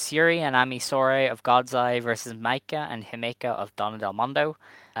is Syuri and Ami Sourei of God's Eye versus Maika and Himeka of Donna Del Mondo.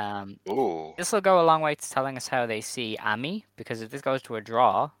 This will go a long way to telling us how they see Ami, because if this goes to a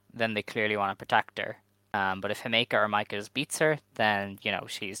draw, then they clearly want to protect her. But if Himeka or Maika just beats her, then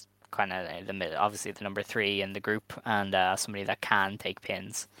she's kind of obviously the number 3 in the group, and somebody that can take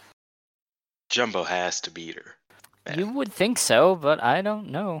pins. Jumbo has to beat her. Man. You would think so, but I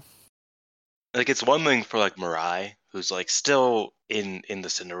don't know. Like it's one thing for like Mirai, who's like still in the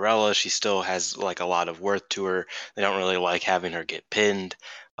Cinderella. She still has like a lot of worth to her. They don't really like having her get pinned.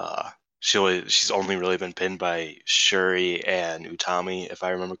 She's only really been pinned by Shuri and Utami, if I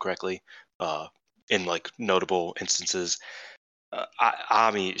remember correctly. In like notable instances,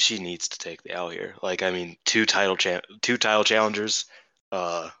 Ami, she needs to take the L here. Like I mean, two title challengers,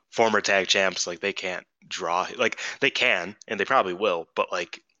 former tag champs. Like they can't draw. Like they can, and they probably will. But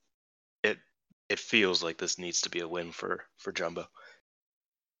like it feels like this needs to be a win for Jumbo.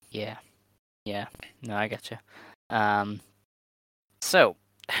 Yeah. No, I get you. So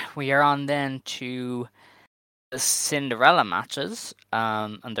we are on then to the Cinderella matches,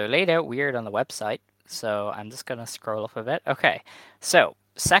 and they're laid out weird on the website, so I'm just gonna scroll up a bit. Okay, so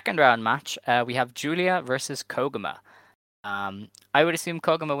second round match, we have Julia versus Koguma. I would assume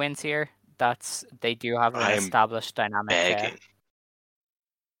Koguma wins here. They do have an established dynamic there.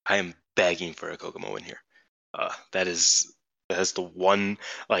 I am begging for a Koguma win here. That is the one,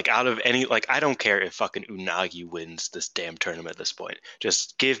 like out of any, like I don't care if fucking Unagi wins this damn tournament at this point.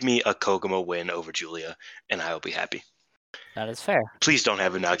 Just give me a Koguma win over Julia, and I will be happy. That is fair. Please don't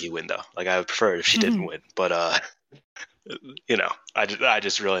have Unagi win though. Like I would prefer it if she didn't win, but I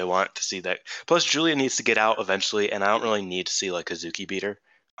just really want to see that. Plus, Julia needs to get out eventually, and I don't really need to see like Hazuki beat her.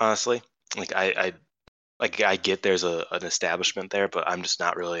 Honestly, like I get there's an establishment there, but I'm just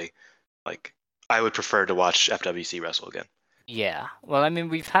not really like. I would prefer to watch FWC wrestle again. Yeah, well, I mean,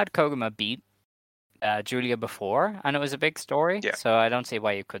 we've had Koguma beat Julia before, and it was a big story. Yeah. So I don't see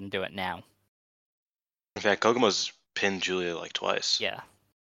why you couldn't do it now. In fact, Koguma's pinned Julia like twice. Yeah.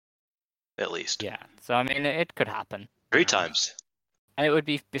 At least. Yeah. So I mean, it could happen. 3 times. And it would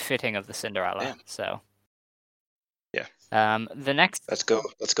be befitting of the Cinderella. Yeah. So. Yeah. The next. Let's go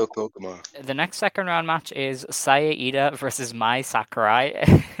Koguma. The next second round match is Saya Ida versus Mai Sakurai.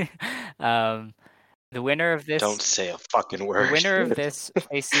 The winner of this. Don't say a fucking word. The winner of this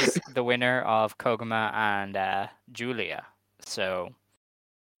faces the winner of Koguma and Julia. So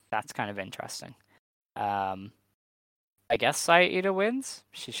that's kind of interesting. I guess Saya Ida wins.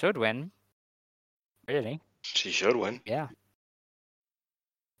 She should win. Really. She should win. Yeah.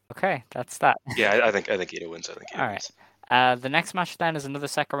 Okay, that's that. Yeah, I think Ida wins. All right. The next match then is another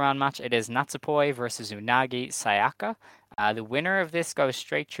second round match. It is Natsupoi versus Unagi Sayaka. The winner of this goes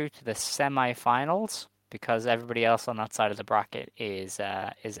straight through to the semi-finals because everybody else on that side of the bracket is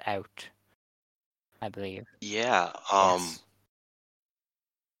out, I believe. Yeah. Yes.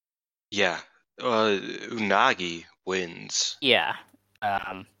 Yeah. Unagi wins. Yeah.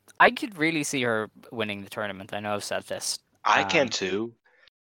 I could really see her winning the tournament. I know I've said this. I can too.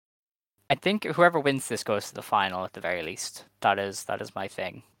 I think whoever wins this goes to the final at the very least. That is my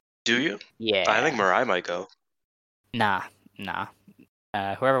thing. Do you? Yeah. I think Mirai might go. Nah.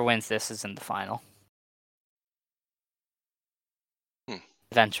 Whoever wins this is in the final.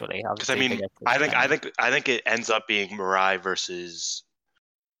 Eventually, Because I obviously. mean, I think it ends up being Mirai versus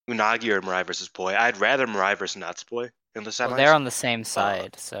Unagi or Mirai versus Poi. I'd rather Mirai versus Natsupoi in the semis. Well, they're on the same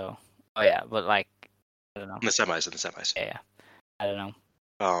side, so. Oh yeah, but like, I don't know. In the semis. Yeah. I don't know.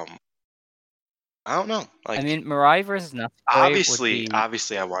 I don't know. Like, I mean, Mirai versus Natsupoi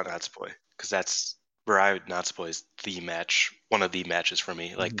obviously, I want Natsupoi because that's Mirai Natsupoi is the match, one of the matches for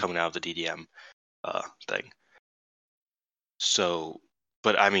me, like coming out of the DDM thing. So,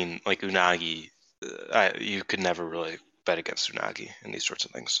 but I mean, like Unagi, you could never really bet against Unagi in these sorts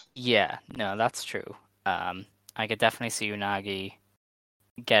of things. Yeah, no, that's true. I could definitely see Unagi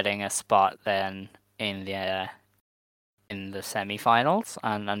getting a spot then in the semi-finals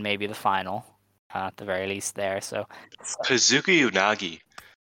and maybe the final at the very least there. So Hazuki Unagi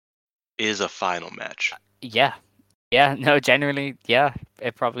is a final match. Yeah, no, generally, yeah,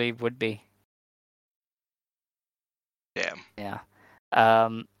 it probably would be. Damn. Yeah.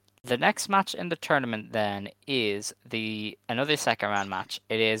 The next match in the tournament then is another second round match.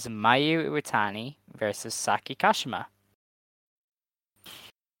 It is Mayu Iwatani versus Saki Kashima.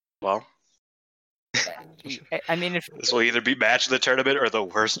 Well, I mean, this will either be match of the tournament or the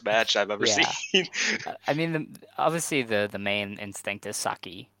worst match I've ever seen. I mean, obviously the main instinct is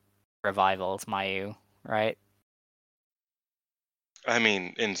Saki revivals Mayu, right? I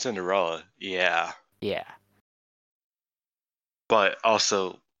mean, in Cinderella, yeah. Yeah. But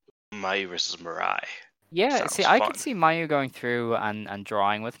also Mayu versus Mirai. Yeah, Sounds see, I fun. could see Mayu going through and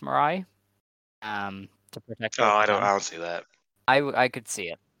drawing with Mirai, to protect. Oh, I don't see that. I could see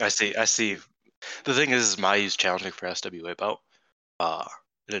it. I see. The thing is Mayu's challenging for SWA belt.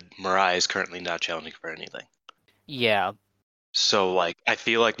 Mirai is currently not challenging for anything. Yeah. So, like, I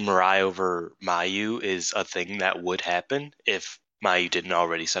feel like Mirai over Mayu is a thing that would happen if Mayu didn't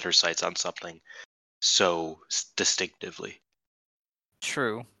already set her sights on something so distinctively.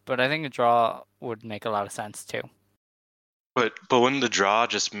 True, but I think a draw would make a lot of sense too. But wouldn't the draw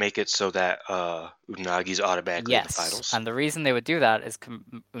just make it so that Unagi's automatically in the finals? And the reason they would do that is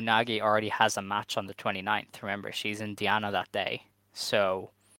Unagi already has a match on the 29th. Remember, she's in Diana that day, so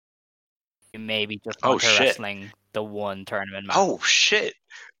you maybe just want her wrestling the one tournament match. Oh shit,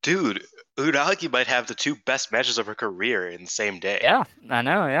 dude! Unagi might have the two best matches of her career in the same day. Yeah, I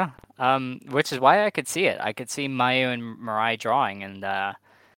know. Yeah, which is why I could see it. I could see Mayu and Mirai drawing, and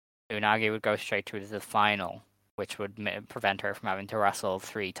Unagi would go straight to the final, which would prevent her from having to wrestle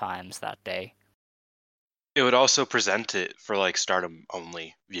 3 times that day. It would also present it for like Stardom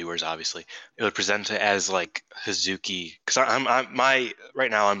only viewers. Obviously, it would present it as like Hazuki, because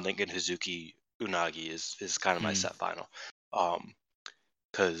right now I'm thinking Hazuki Unagi is kind of my set final.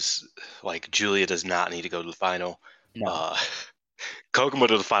 Because like Julia does not need to go to the final. No. Koguma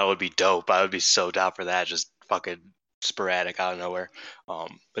to the final would be dope. I would be so down for that. Just fucking sporadic out of nowhere.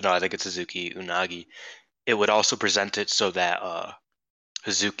 But no, I think it's Hazuki Unagi. It would also present it so that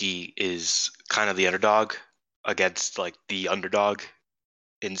Hazuki is kind of the underdog against like the underdog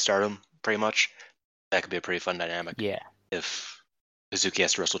in Stardom, pretty much. That could be a pretty fun dynamic. Yeah. If Hazuki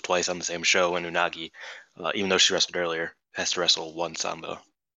has to wrestle twice on the same show, and Unagi, even though she wrestled earlier, has to wrestle once on the.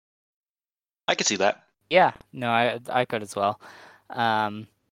 I could see that. Yeah, no, I could as well.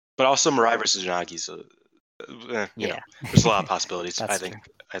 But also Mirai versus Unagi, so you know, there's a lot of possibilities. I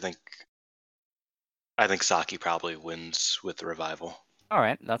think Saki probably wins with the revival. All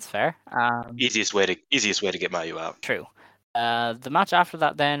right, that's fair. Easiest way to get Mayu out. True. The match after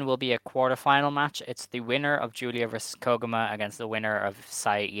that then will be a quarterfinal match. It's the winner of Julia versus Koguma against the winner of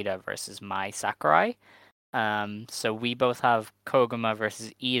Sai Ida versus Mai Sakurai. So we both have Koguma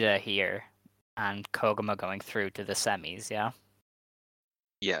versus Ida here, and Koguma going through to the semis. Yeah.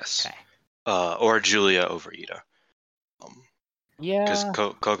 Yes. Okay. Or Julia over Ida. Yeah. Because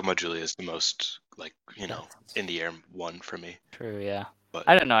Koguma Julia is the most in the air one for me. True. Yeah. But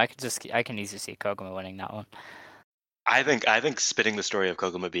I don't know. I can easily see Koguma winning that one. I think spinning the story of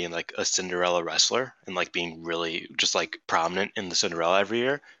Koguma being like a Cinderella wrestler and like being really just like prominent in the Cinderella every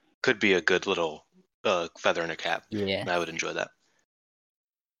year could be a good little feather in a cap. Yeah. I would enjoy that.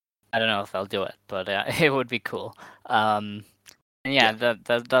 I don't know if they'll do it, but it would be cool. And yeah,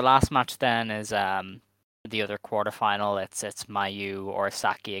 the last match then is the other quarterfinal. It's Mayu or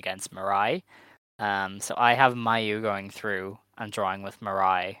Saki against Mirai. So I have Mayu going through and drawing with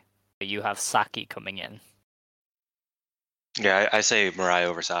Mirai, but you have Saki coming in. Yeah, I say Mirai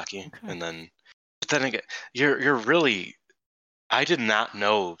over Saki, and then, but then again, you're really. I did not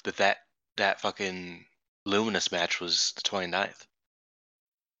know that fucking Luminous match was the 29th.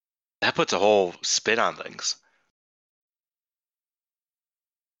 That puts a whole spin on things.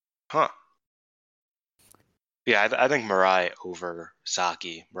 Huh. Yeah, I think Mirai over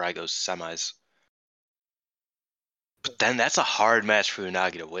Saki. Mirai goes semis. But then that's a hard match for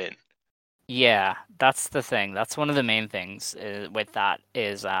Unagi to win. Yeah, that's the thing. That's one of the main things with that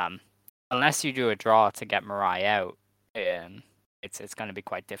is unless you do a draw to get Mirai out, it's going to be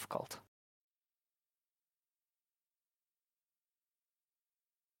quite difficult.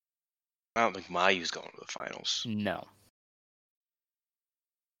 I don't think Mayu's going to the finals. No.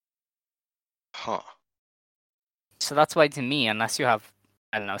 Huh. So that's why, to me, unless you have,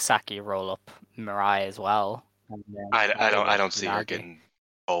 I don't know, Saki roll up Mirai as well. I don't see her getting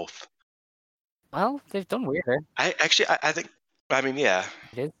both. Well, they've done weirder. I think. I mean, yeah.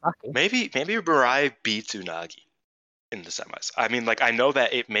 It is Saki. Maybe Mirai beats Unagi in the semis. I mean, like, I know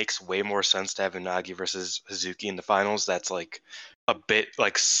that it makes way more sense to have Unagi versus Hazuki in the finals. That's like a bit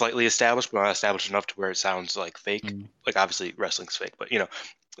like slightly established, but not established enough to where it sounds like fake. Like, obviously wrestling's fake, but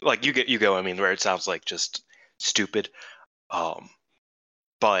like you go. I mean, where it sounds like just stupid.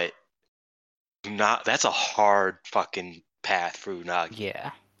 But that's a hard fucking path for Unagi.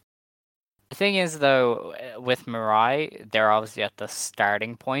 Yeah. The thing is, though, with Mirai, they're obviously at the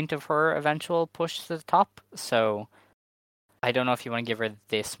starting point of her eventual push to the top, so I don't know if you want to give her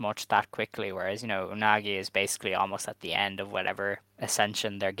this much that quickly, whereas, Unagi is basically almost at the end of whatever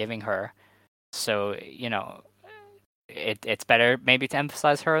ascension they're giving her. So, it's better maybe to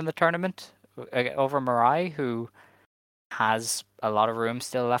emphasize her in the tournament over Mirai, who has a lot of room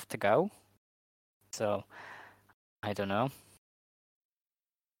still left to go. So, I don't know.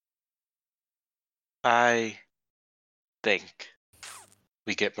 I think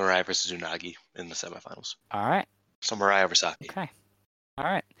we get Mirai versus Unagi in the semifinals. All right. So Mirai over Saki. Okay. All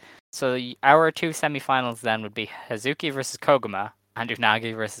right. So our two semifinals then would be Hazuki versus Koguma and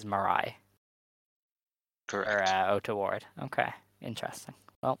Unagi versus Mirai. Correct. Or Ota Ward. Okay. Interesting.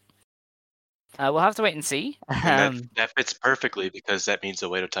 Well, we'll have to wait and see. And that fits perfectly because that means the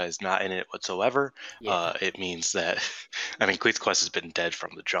Oedo Tai is not in it whatsoever. Yeah. It means that, I mean, Queen's Quest has been dead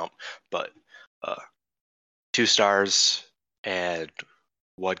from the jump, but 2 stars and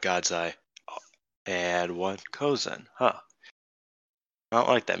 1 God's Eye and 1 Kozen. Huh. I don't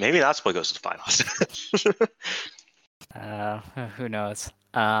like that. Maybe that's what goes to the finals. Who knows?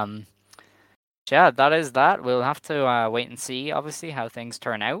 Yeah, that is that. We'll have to wait and see, obviously, how things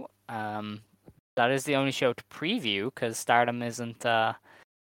turn out. That is the only show to preview because Stardom isn't.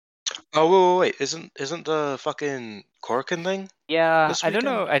 Oh wait! Isn't the fucking Korakuen thing? Yeah, I don't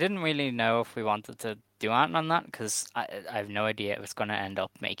know. I didn't really know if we wanted to do anything on that because I have no idea if it's going to end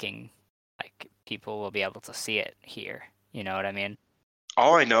up making like people will be able to see it here. You know what I mean?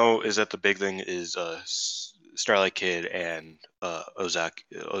 All I know is that the big thing is Starlight Kid and Ozaki.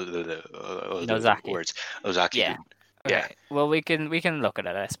 Nozaki. Words. Ozaki. Yeah. Okay. Yeah. Well, we can look at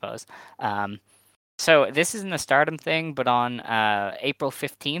it, I suppose. So this isn't a Stardom thing, but on April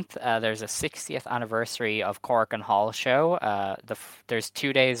 15th, there's a 60th anniversary of Korakuen Hall show. There's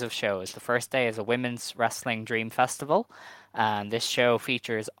 2 days of shows. The first day is a Women's Wrestling Dream Festival. This show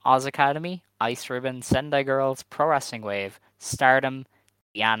features Oz Academy, Ice Ribbon, Sendai Girls, Pro Wrestling Wave, Stardom,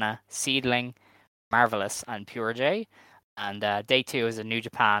 Diana, Seedling, Marvelous, and Pure J. And day 2 is a New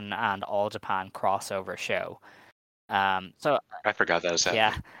Japan and All Japan crossover show. So I forgot that was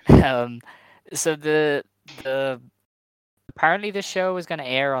happening. Yeah. So the apparently this show is going to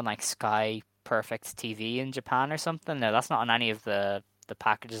air on like Sky Perfect TV in Japan or something. Now that's not on any of the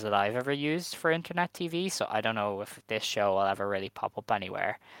packages that I've ever used for internet TV, so I don't know if this show will ever really pop up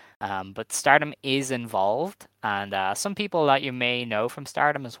anywhere. But Stardom is involved, and some people that you may know from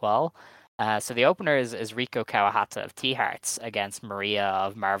Stardom as well. So the opener is Riko Kawahata of T-Hearts against Maria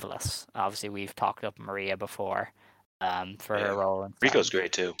of Marvelous. Obviously, we've talked up Maria before for her role. Riko's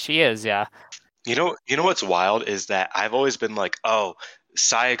great too. She is, yeah. You know what's wild is that I've always been like, oh,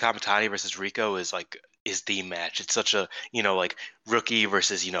 Saya Kamitani versus Riko is the match. It's such a like rookie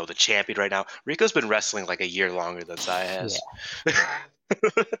versus the champion right now. Riko's been wrestling like a year longer than Saya has. Yeah.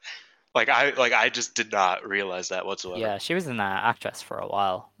 I just did not realize that whatsoever. Yeah, she was an actress for a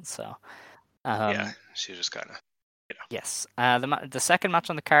while, so Yeah, she was just kind of. Yes. The second match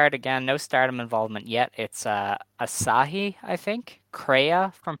on the card, again, no Stardom involvement yet. It's Asahi, I think,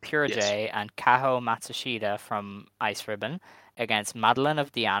 Kreia from Pure J, and Kaho Matsushita from Ice Ribbon against Madeline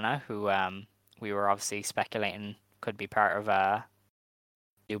of Diana, who we were obviously speculating could be part of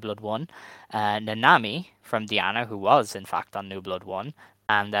New Blood 1, Nanami from Diana, who was in fact on New Blood 1,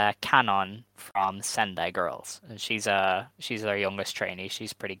 and Kanon from Sendai Girls. She's their youngest trainee.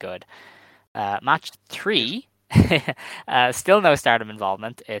 She's pretty good. Match 3. Still no Stardom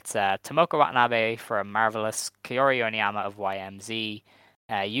involvement. It's Tomoko Watanabe for Marvelous, Kaori Oniyama of YMZ,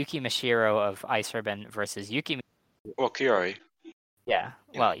 Yuki Mashiro of Ice Ribbon versus Yuki. Well, Kaori. Yeah.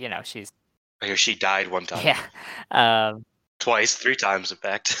 Well, she's. I hear she died one time. Yeah. Twice, 3 times, in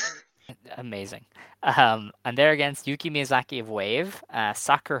fact. Amazing. And they're against Yuki Miyazaki of Wave,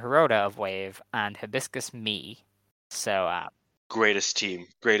 Sakura Hirota of Wave, and Hibiscus Me. So. Greatest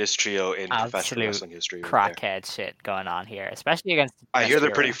trio in professional wrestling history. Crackhead shit going on here, especially against. I hear they're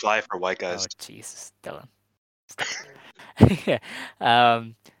pretty fly for white guys. Oh Jesus, Dylan.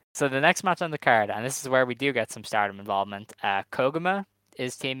 So the next match on the card, and this is where we do get some Stardom involvement. Koguma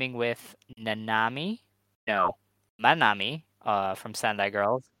is teaming with Manami from Sendai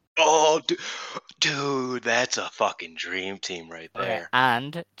Girls. Oh, dude, that's a fucking dream team right there.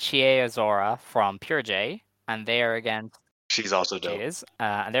 And Chie Azora from Pure J, and they are against. She's also dope.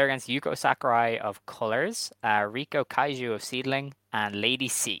 And they're against Yuko Sakurai of Colors, Riko Kaiju of Seedling, and Lady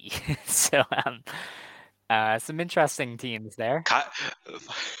C. So, some interesting teams there.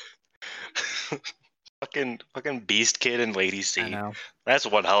 Fucking Beast Kid and Lady C. I know. That's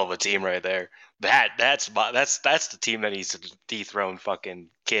one hell of a team right there. That's the team that needs to dethrone fucking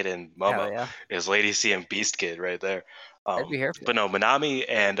Kid and Momo. Is Lady C and Beast Kid right there. I'd be here for but no, Manami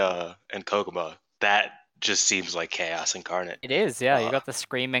and Koguma, that just seems like chaos incarnate. It is, yeah. You got the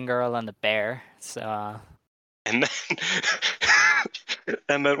Screaming Girl and the Bear. So. And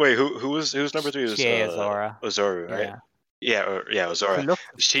then wait, who's number 3? Chie Azora. Ozoru, right? Yeah, Ozora.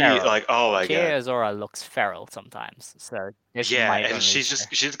 She feral. like, oh my god. Chie Azora looks feral sometimes. So and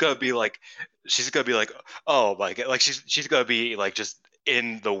she's gonna be like, oh my god, like she's gonna be like just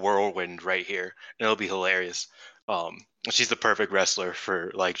in the whirlwind right here, and it'll be hilarious. She's the perfect wrestler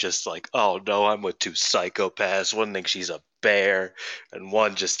for like just like, oh no, I'm with 2 psychopaths. One thinks she's a bear, and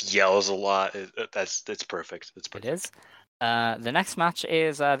one just yells a lot. It's perfect. It's perfect. It is. The next match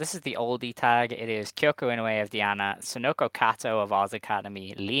is this is the oldie tag. It is Kyoko Inoue of Diana, Sonoko Kato of Oz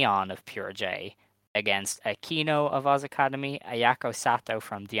Academy, Leon of Pure J against Akino of Oz Academy, Ayako Sato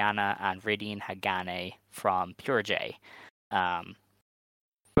from Diana, and Ridin Hagane from Pure J.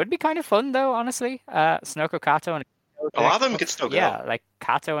 Would be kind of fun though, honestly. Sonoko Kato and a lot of them could still go. Yeah, like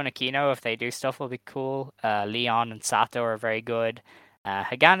Kato and Akino, if they do stuff, will be cool. Leon and Sato are very good.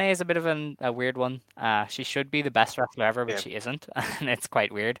 Hagane is a bit of a weird one. She should be the best wrestler ever, but she isn't, and it's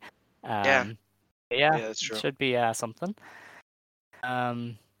quite weird. Yeah, that's true. It should be something.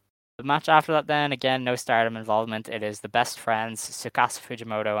 The match after that, then again, no Stardom involvement. It is the best friends Tsukasa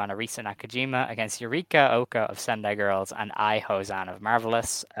Fujimoto and Arisa Nakajima against Yurika Oka of Sendai Girls and Ai Hozan of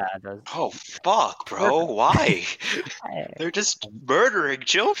Marvelous. Oh fuck, bro! Why? They're just murdering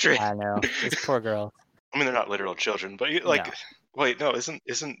children. I know, these poor girls. I mean, they're not literal children, but like. No. Wait, no, isn't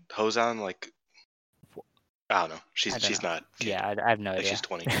Hozan like? I don't know. She's not. Yeah, I have no idea. She's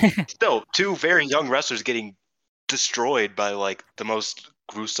 20. Still, 2 very young wrestlers getting destroyed by like the most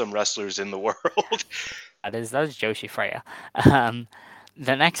gruesome wrestlers in the world. That is Joshi Freya.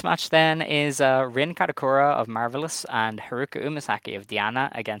 The next match then is Rin Kadokura of Marvelous and Haruka Umasaki of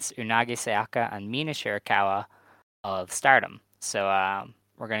Diana against Unagi Sayaka and Mina Shirakawa of Stardom. So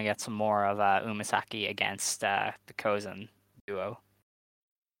we're gonna get some more of Umasaki against the Kozan duo.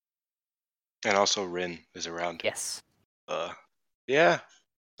 And also Rin is around. Yes. Yeah.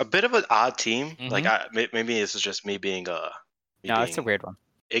 A bit of an odd team. Mm-hmm. Like maybe this is just me being no, it's a weird one.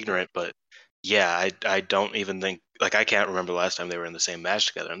 Ignorant, but yeah, I don't even think, like, I can't remember the last time they were in the same match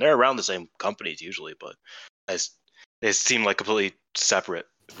together. And they're around the same companies usually, but they seem like completely separate.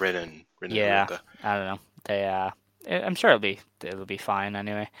 Rin and Haruka. I don't know. I'm sure it'll be fine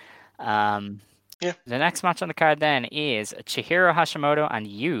anyway. Yeah. The next match on the card then is Chihiro Hashimoto and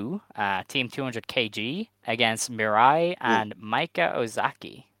Yu, Team 200 kg, against Mirai and Maika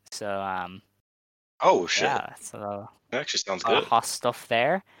Ozaki. So, oh shit! Yeah, so that actually sounds good. Hot stuff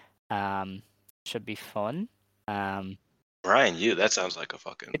there. Should be fun. Mirai and Yu, that sounds like a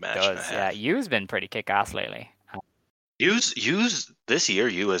fucking match. It does, yeah. Yu's been pretty kick-ass lately. Yu's this year.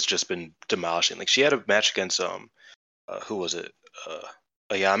 Yu has just been demolishing. Like, she had a match against who was it?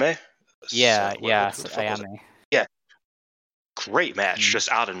 Ayame. Ayame. Yeah, great match, Mm. just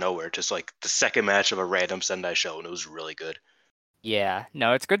out of nowhere. Just like the second match of a random Sendai show, and it was really good. Yeah,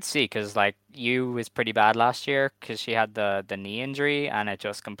 no, it's good to see because like Yu was pretty bad last year because she had the knee injury and it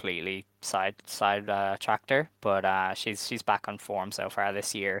just completely side tracked her. But she's back on form so far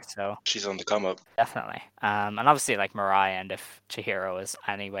this year, so She's on the come up. definitely. And obviously like Mariah, and if Chihiro is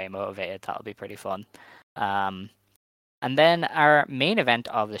anyway motivated, that'll be pretty fun. And then our main event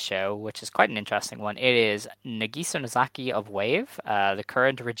of the show, which is quite an interesting one, it is Nagisa Nozaki of Wave, the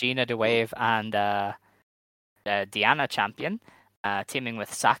current Regina de Wave and Diana champion. Teaming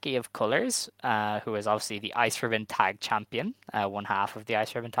with Saki of Colors, who is obviously the Ice Ribbon Tag Champion, one half of the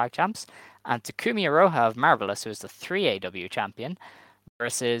Ice Ribbon Tag Champs, and Takumi Aroha of Marvelous, who is the 3AW Champion,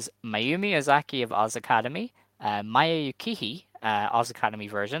 versus Mayumi Ozaki of Oz Academy, Maya Yukihi, Oz Academy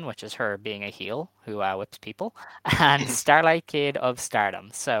version, which is her being a heel who whips people, and Starlight Kid of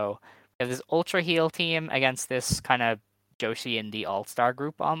Stardom. So we have this ultra heel team against this kind of Joshi Indie All-Star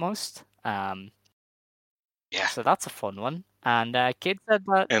group almost. Yeah. So that's a fun one. And Kid said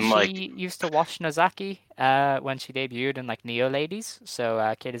that And, she like- used to watch Nozaki when she debuted in like Neo Ladies.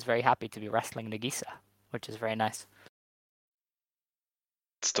 So Kid is very happy to be wrestling Nagisa, which is very nice.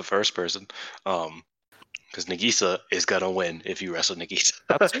 It's the first person. Because Nagisa is gonna win if you wrestle Nagisa.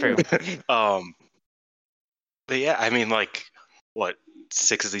 That's true. But yeah, I mean, like, what,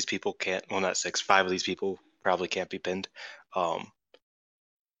 6 of these people can't? Well, not 6. 5 of these people probably can't be pinned. Well,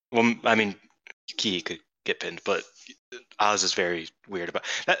 I mean, Yuki could get pinned, but Oz is very weird about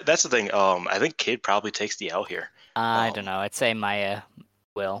that. That's the thing. I think Kid probably takes the L here. I don't know. I'd say Maya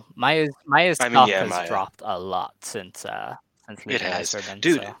will. Maya's I mean, stock yeah, has Maya. dropped a lot since leaving has. Ice Ribbon.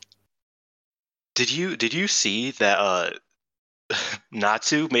 Dude, So. Did you see that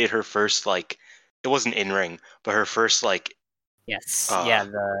Natsu made her first, like, it wasn't in ring, but her first, like, Yes. uh,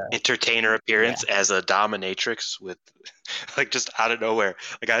 The entertainer appearance as a dominatrix with, like, just out of nowhere.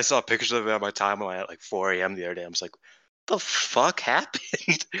 Like, I saw pictures of it on my timeline at like 4 a.m. the other day. I was like, what the fuck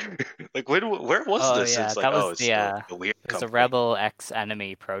happened? Like, where was Oh, this? yeah, It's like, that was it's the, a weird it was a company. Rebel X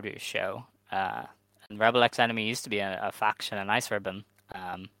Enemy produce show. And Rebel X Enemy used to be a faction in Ice Ribbon,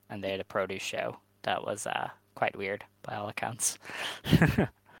 and they had a produce show that was quite weird by all accounts.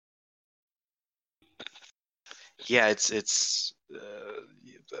 Yeah, it's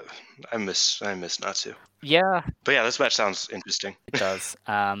I miss Natsu. Yeah, But yeah, this match sounds interesting. it does.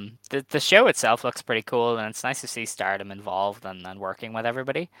 The show itself looks pretty cool, and it's nice to see Stardom involved and working with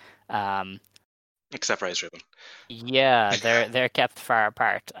everybody. Except for Ice Ribbon. Yeah, they're kept far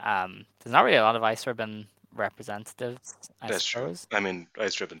apart. There's not really a lot of Ice Ribbon representatives, I That's suppose. true. I mean,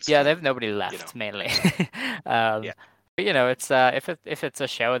 Ice Ribbon's Yeah, fun. they have nobody left mainly. Yeah. But it's if it's a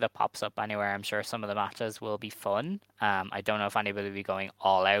show that pops up anywhere, I'm sure some of the matches will be fun. I don't know if anybody will be going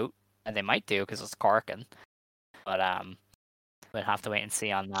all out, and they might do because it's Corkin. But we'll have to wait and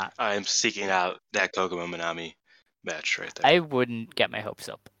see on that. I'm seeking out that Kokomo Minami match right there. I wouldn't get my hopes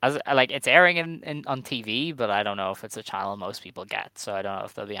up. As like it's airing in on TV, but I don't know if it's a channel most people get. So I don't know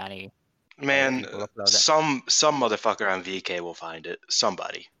if there'll be any. Man, people upload it. some motherfucker on VK will find it.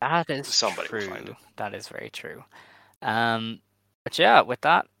 Somebody. That is Somebody will true. find it. That is very true. But yeah, with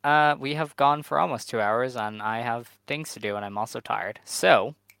that, we have gone for almost 2 hours, and I have things to do, and I'm also tired.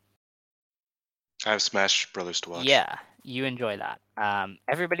 So I have Smash Brothers to watch. yeah, you enjoy that.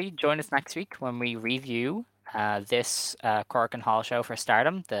 Everybody, join us next week when we review this Corkin Hall show for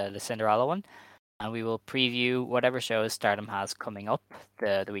Stardom, the Cinderella one, and we will preview whatever shows Stardom has coming up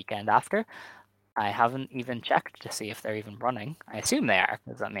the weekend after. I haven't even checked to see if they're even running. I assume they are,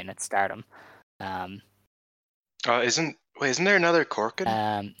 because I mean it's Stardom. Isn't there another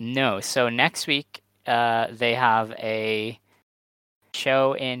Corkin? No. So next week, they have a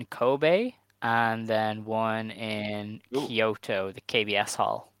show in Kobe and then one in Ooh. Kyoto, the KBS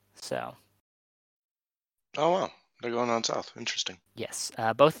Hall. So Oh wow, they're going on south. Interesting. yes,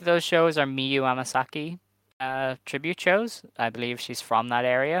 both of those shows are Miyu Amasaki tribute shows. I believe she's from that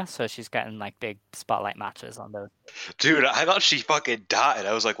area, so she's getting like big spotlight matches on those. Dude, I thought she fucking died.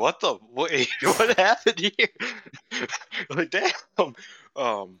 I was like, what what happened here? Like, damn.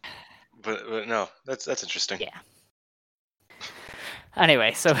 But no, that's interesting. Yeah.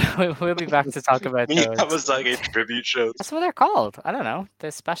 Anyway, so we'll be back to talk about those. That was like a tribute show. That's what they're called. I don't know.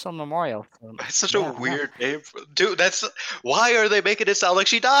 The special memorial. It's such Yeah, a weird name. Dude, why are they making it sound like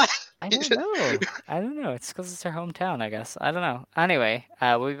she died? I don't know. It's because it's her hometown, I guess. I don't know. Anyway,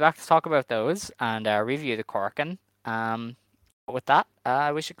 we'll be back to talk about those and review the Corkin. But with that,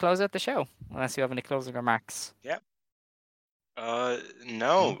 we should close out the show, unless you have any closing remarks.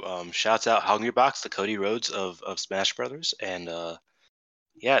 No. Shouts out Hungry Box, the Cody Rhodes of Smash Brothers, and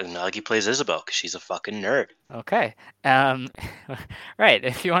Yeah, Nagi plays Isabel because she's a fucking nerd. Okay. Right.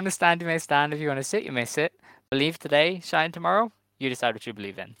 If you want to stand, you may stand. If you want to sit, you may sit. Believe today, shine tomorrow. You decide what you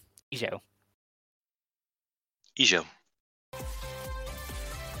believe in. Ijo. Ijo.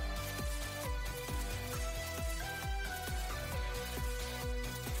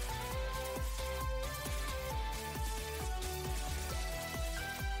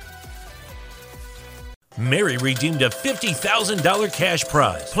 Mary redeemed a $50,000 cash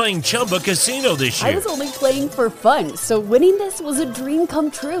prize playing Chumba Casino this year. I was only playing for fun, so winning this was a dream come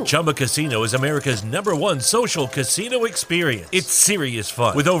true. Chumba Casino is America's #1 social casino experience. It's serious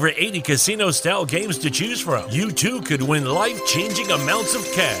fun. With over 80 casino-style games to choose from, you too could win life-changing amounts of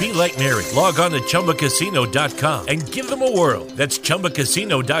cash. Be like Mary. Log on to ChumbaCasino.com and give them a whirl. That's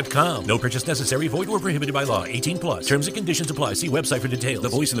ChumbaCasino.com. No purchase necessary. Void where prohibited by law. 18+. Terms and conditions apply. See website for details. The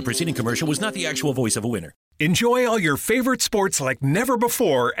voice in the preceding commercial was not the actual voice of a winner. Enjoy all your favorite sports like never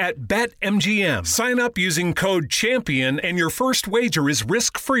before at BetMGM. Sign up using code CHAMPION and your first wager is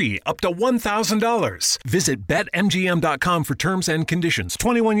risk-free up to $1,000. Visit BetMGM.com for terms and conditions.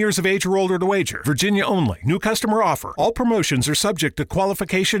 21 years of age or older to wager. Virginia only. New customer offer. All promotions are subject to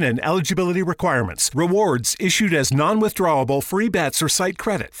qualification and eligibility requirements. Rewards issued as non-withdrawable free bets or site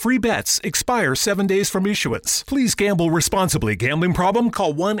credit. Free bets expire 7 days from issuance. Please gamble responsibly. Gambling problem?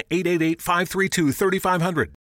 Call 1-888-532-3500.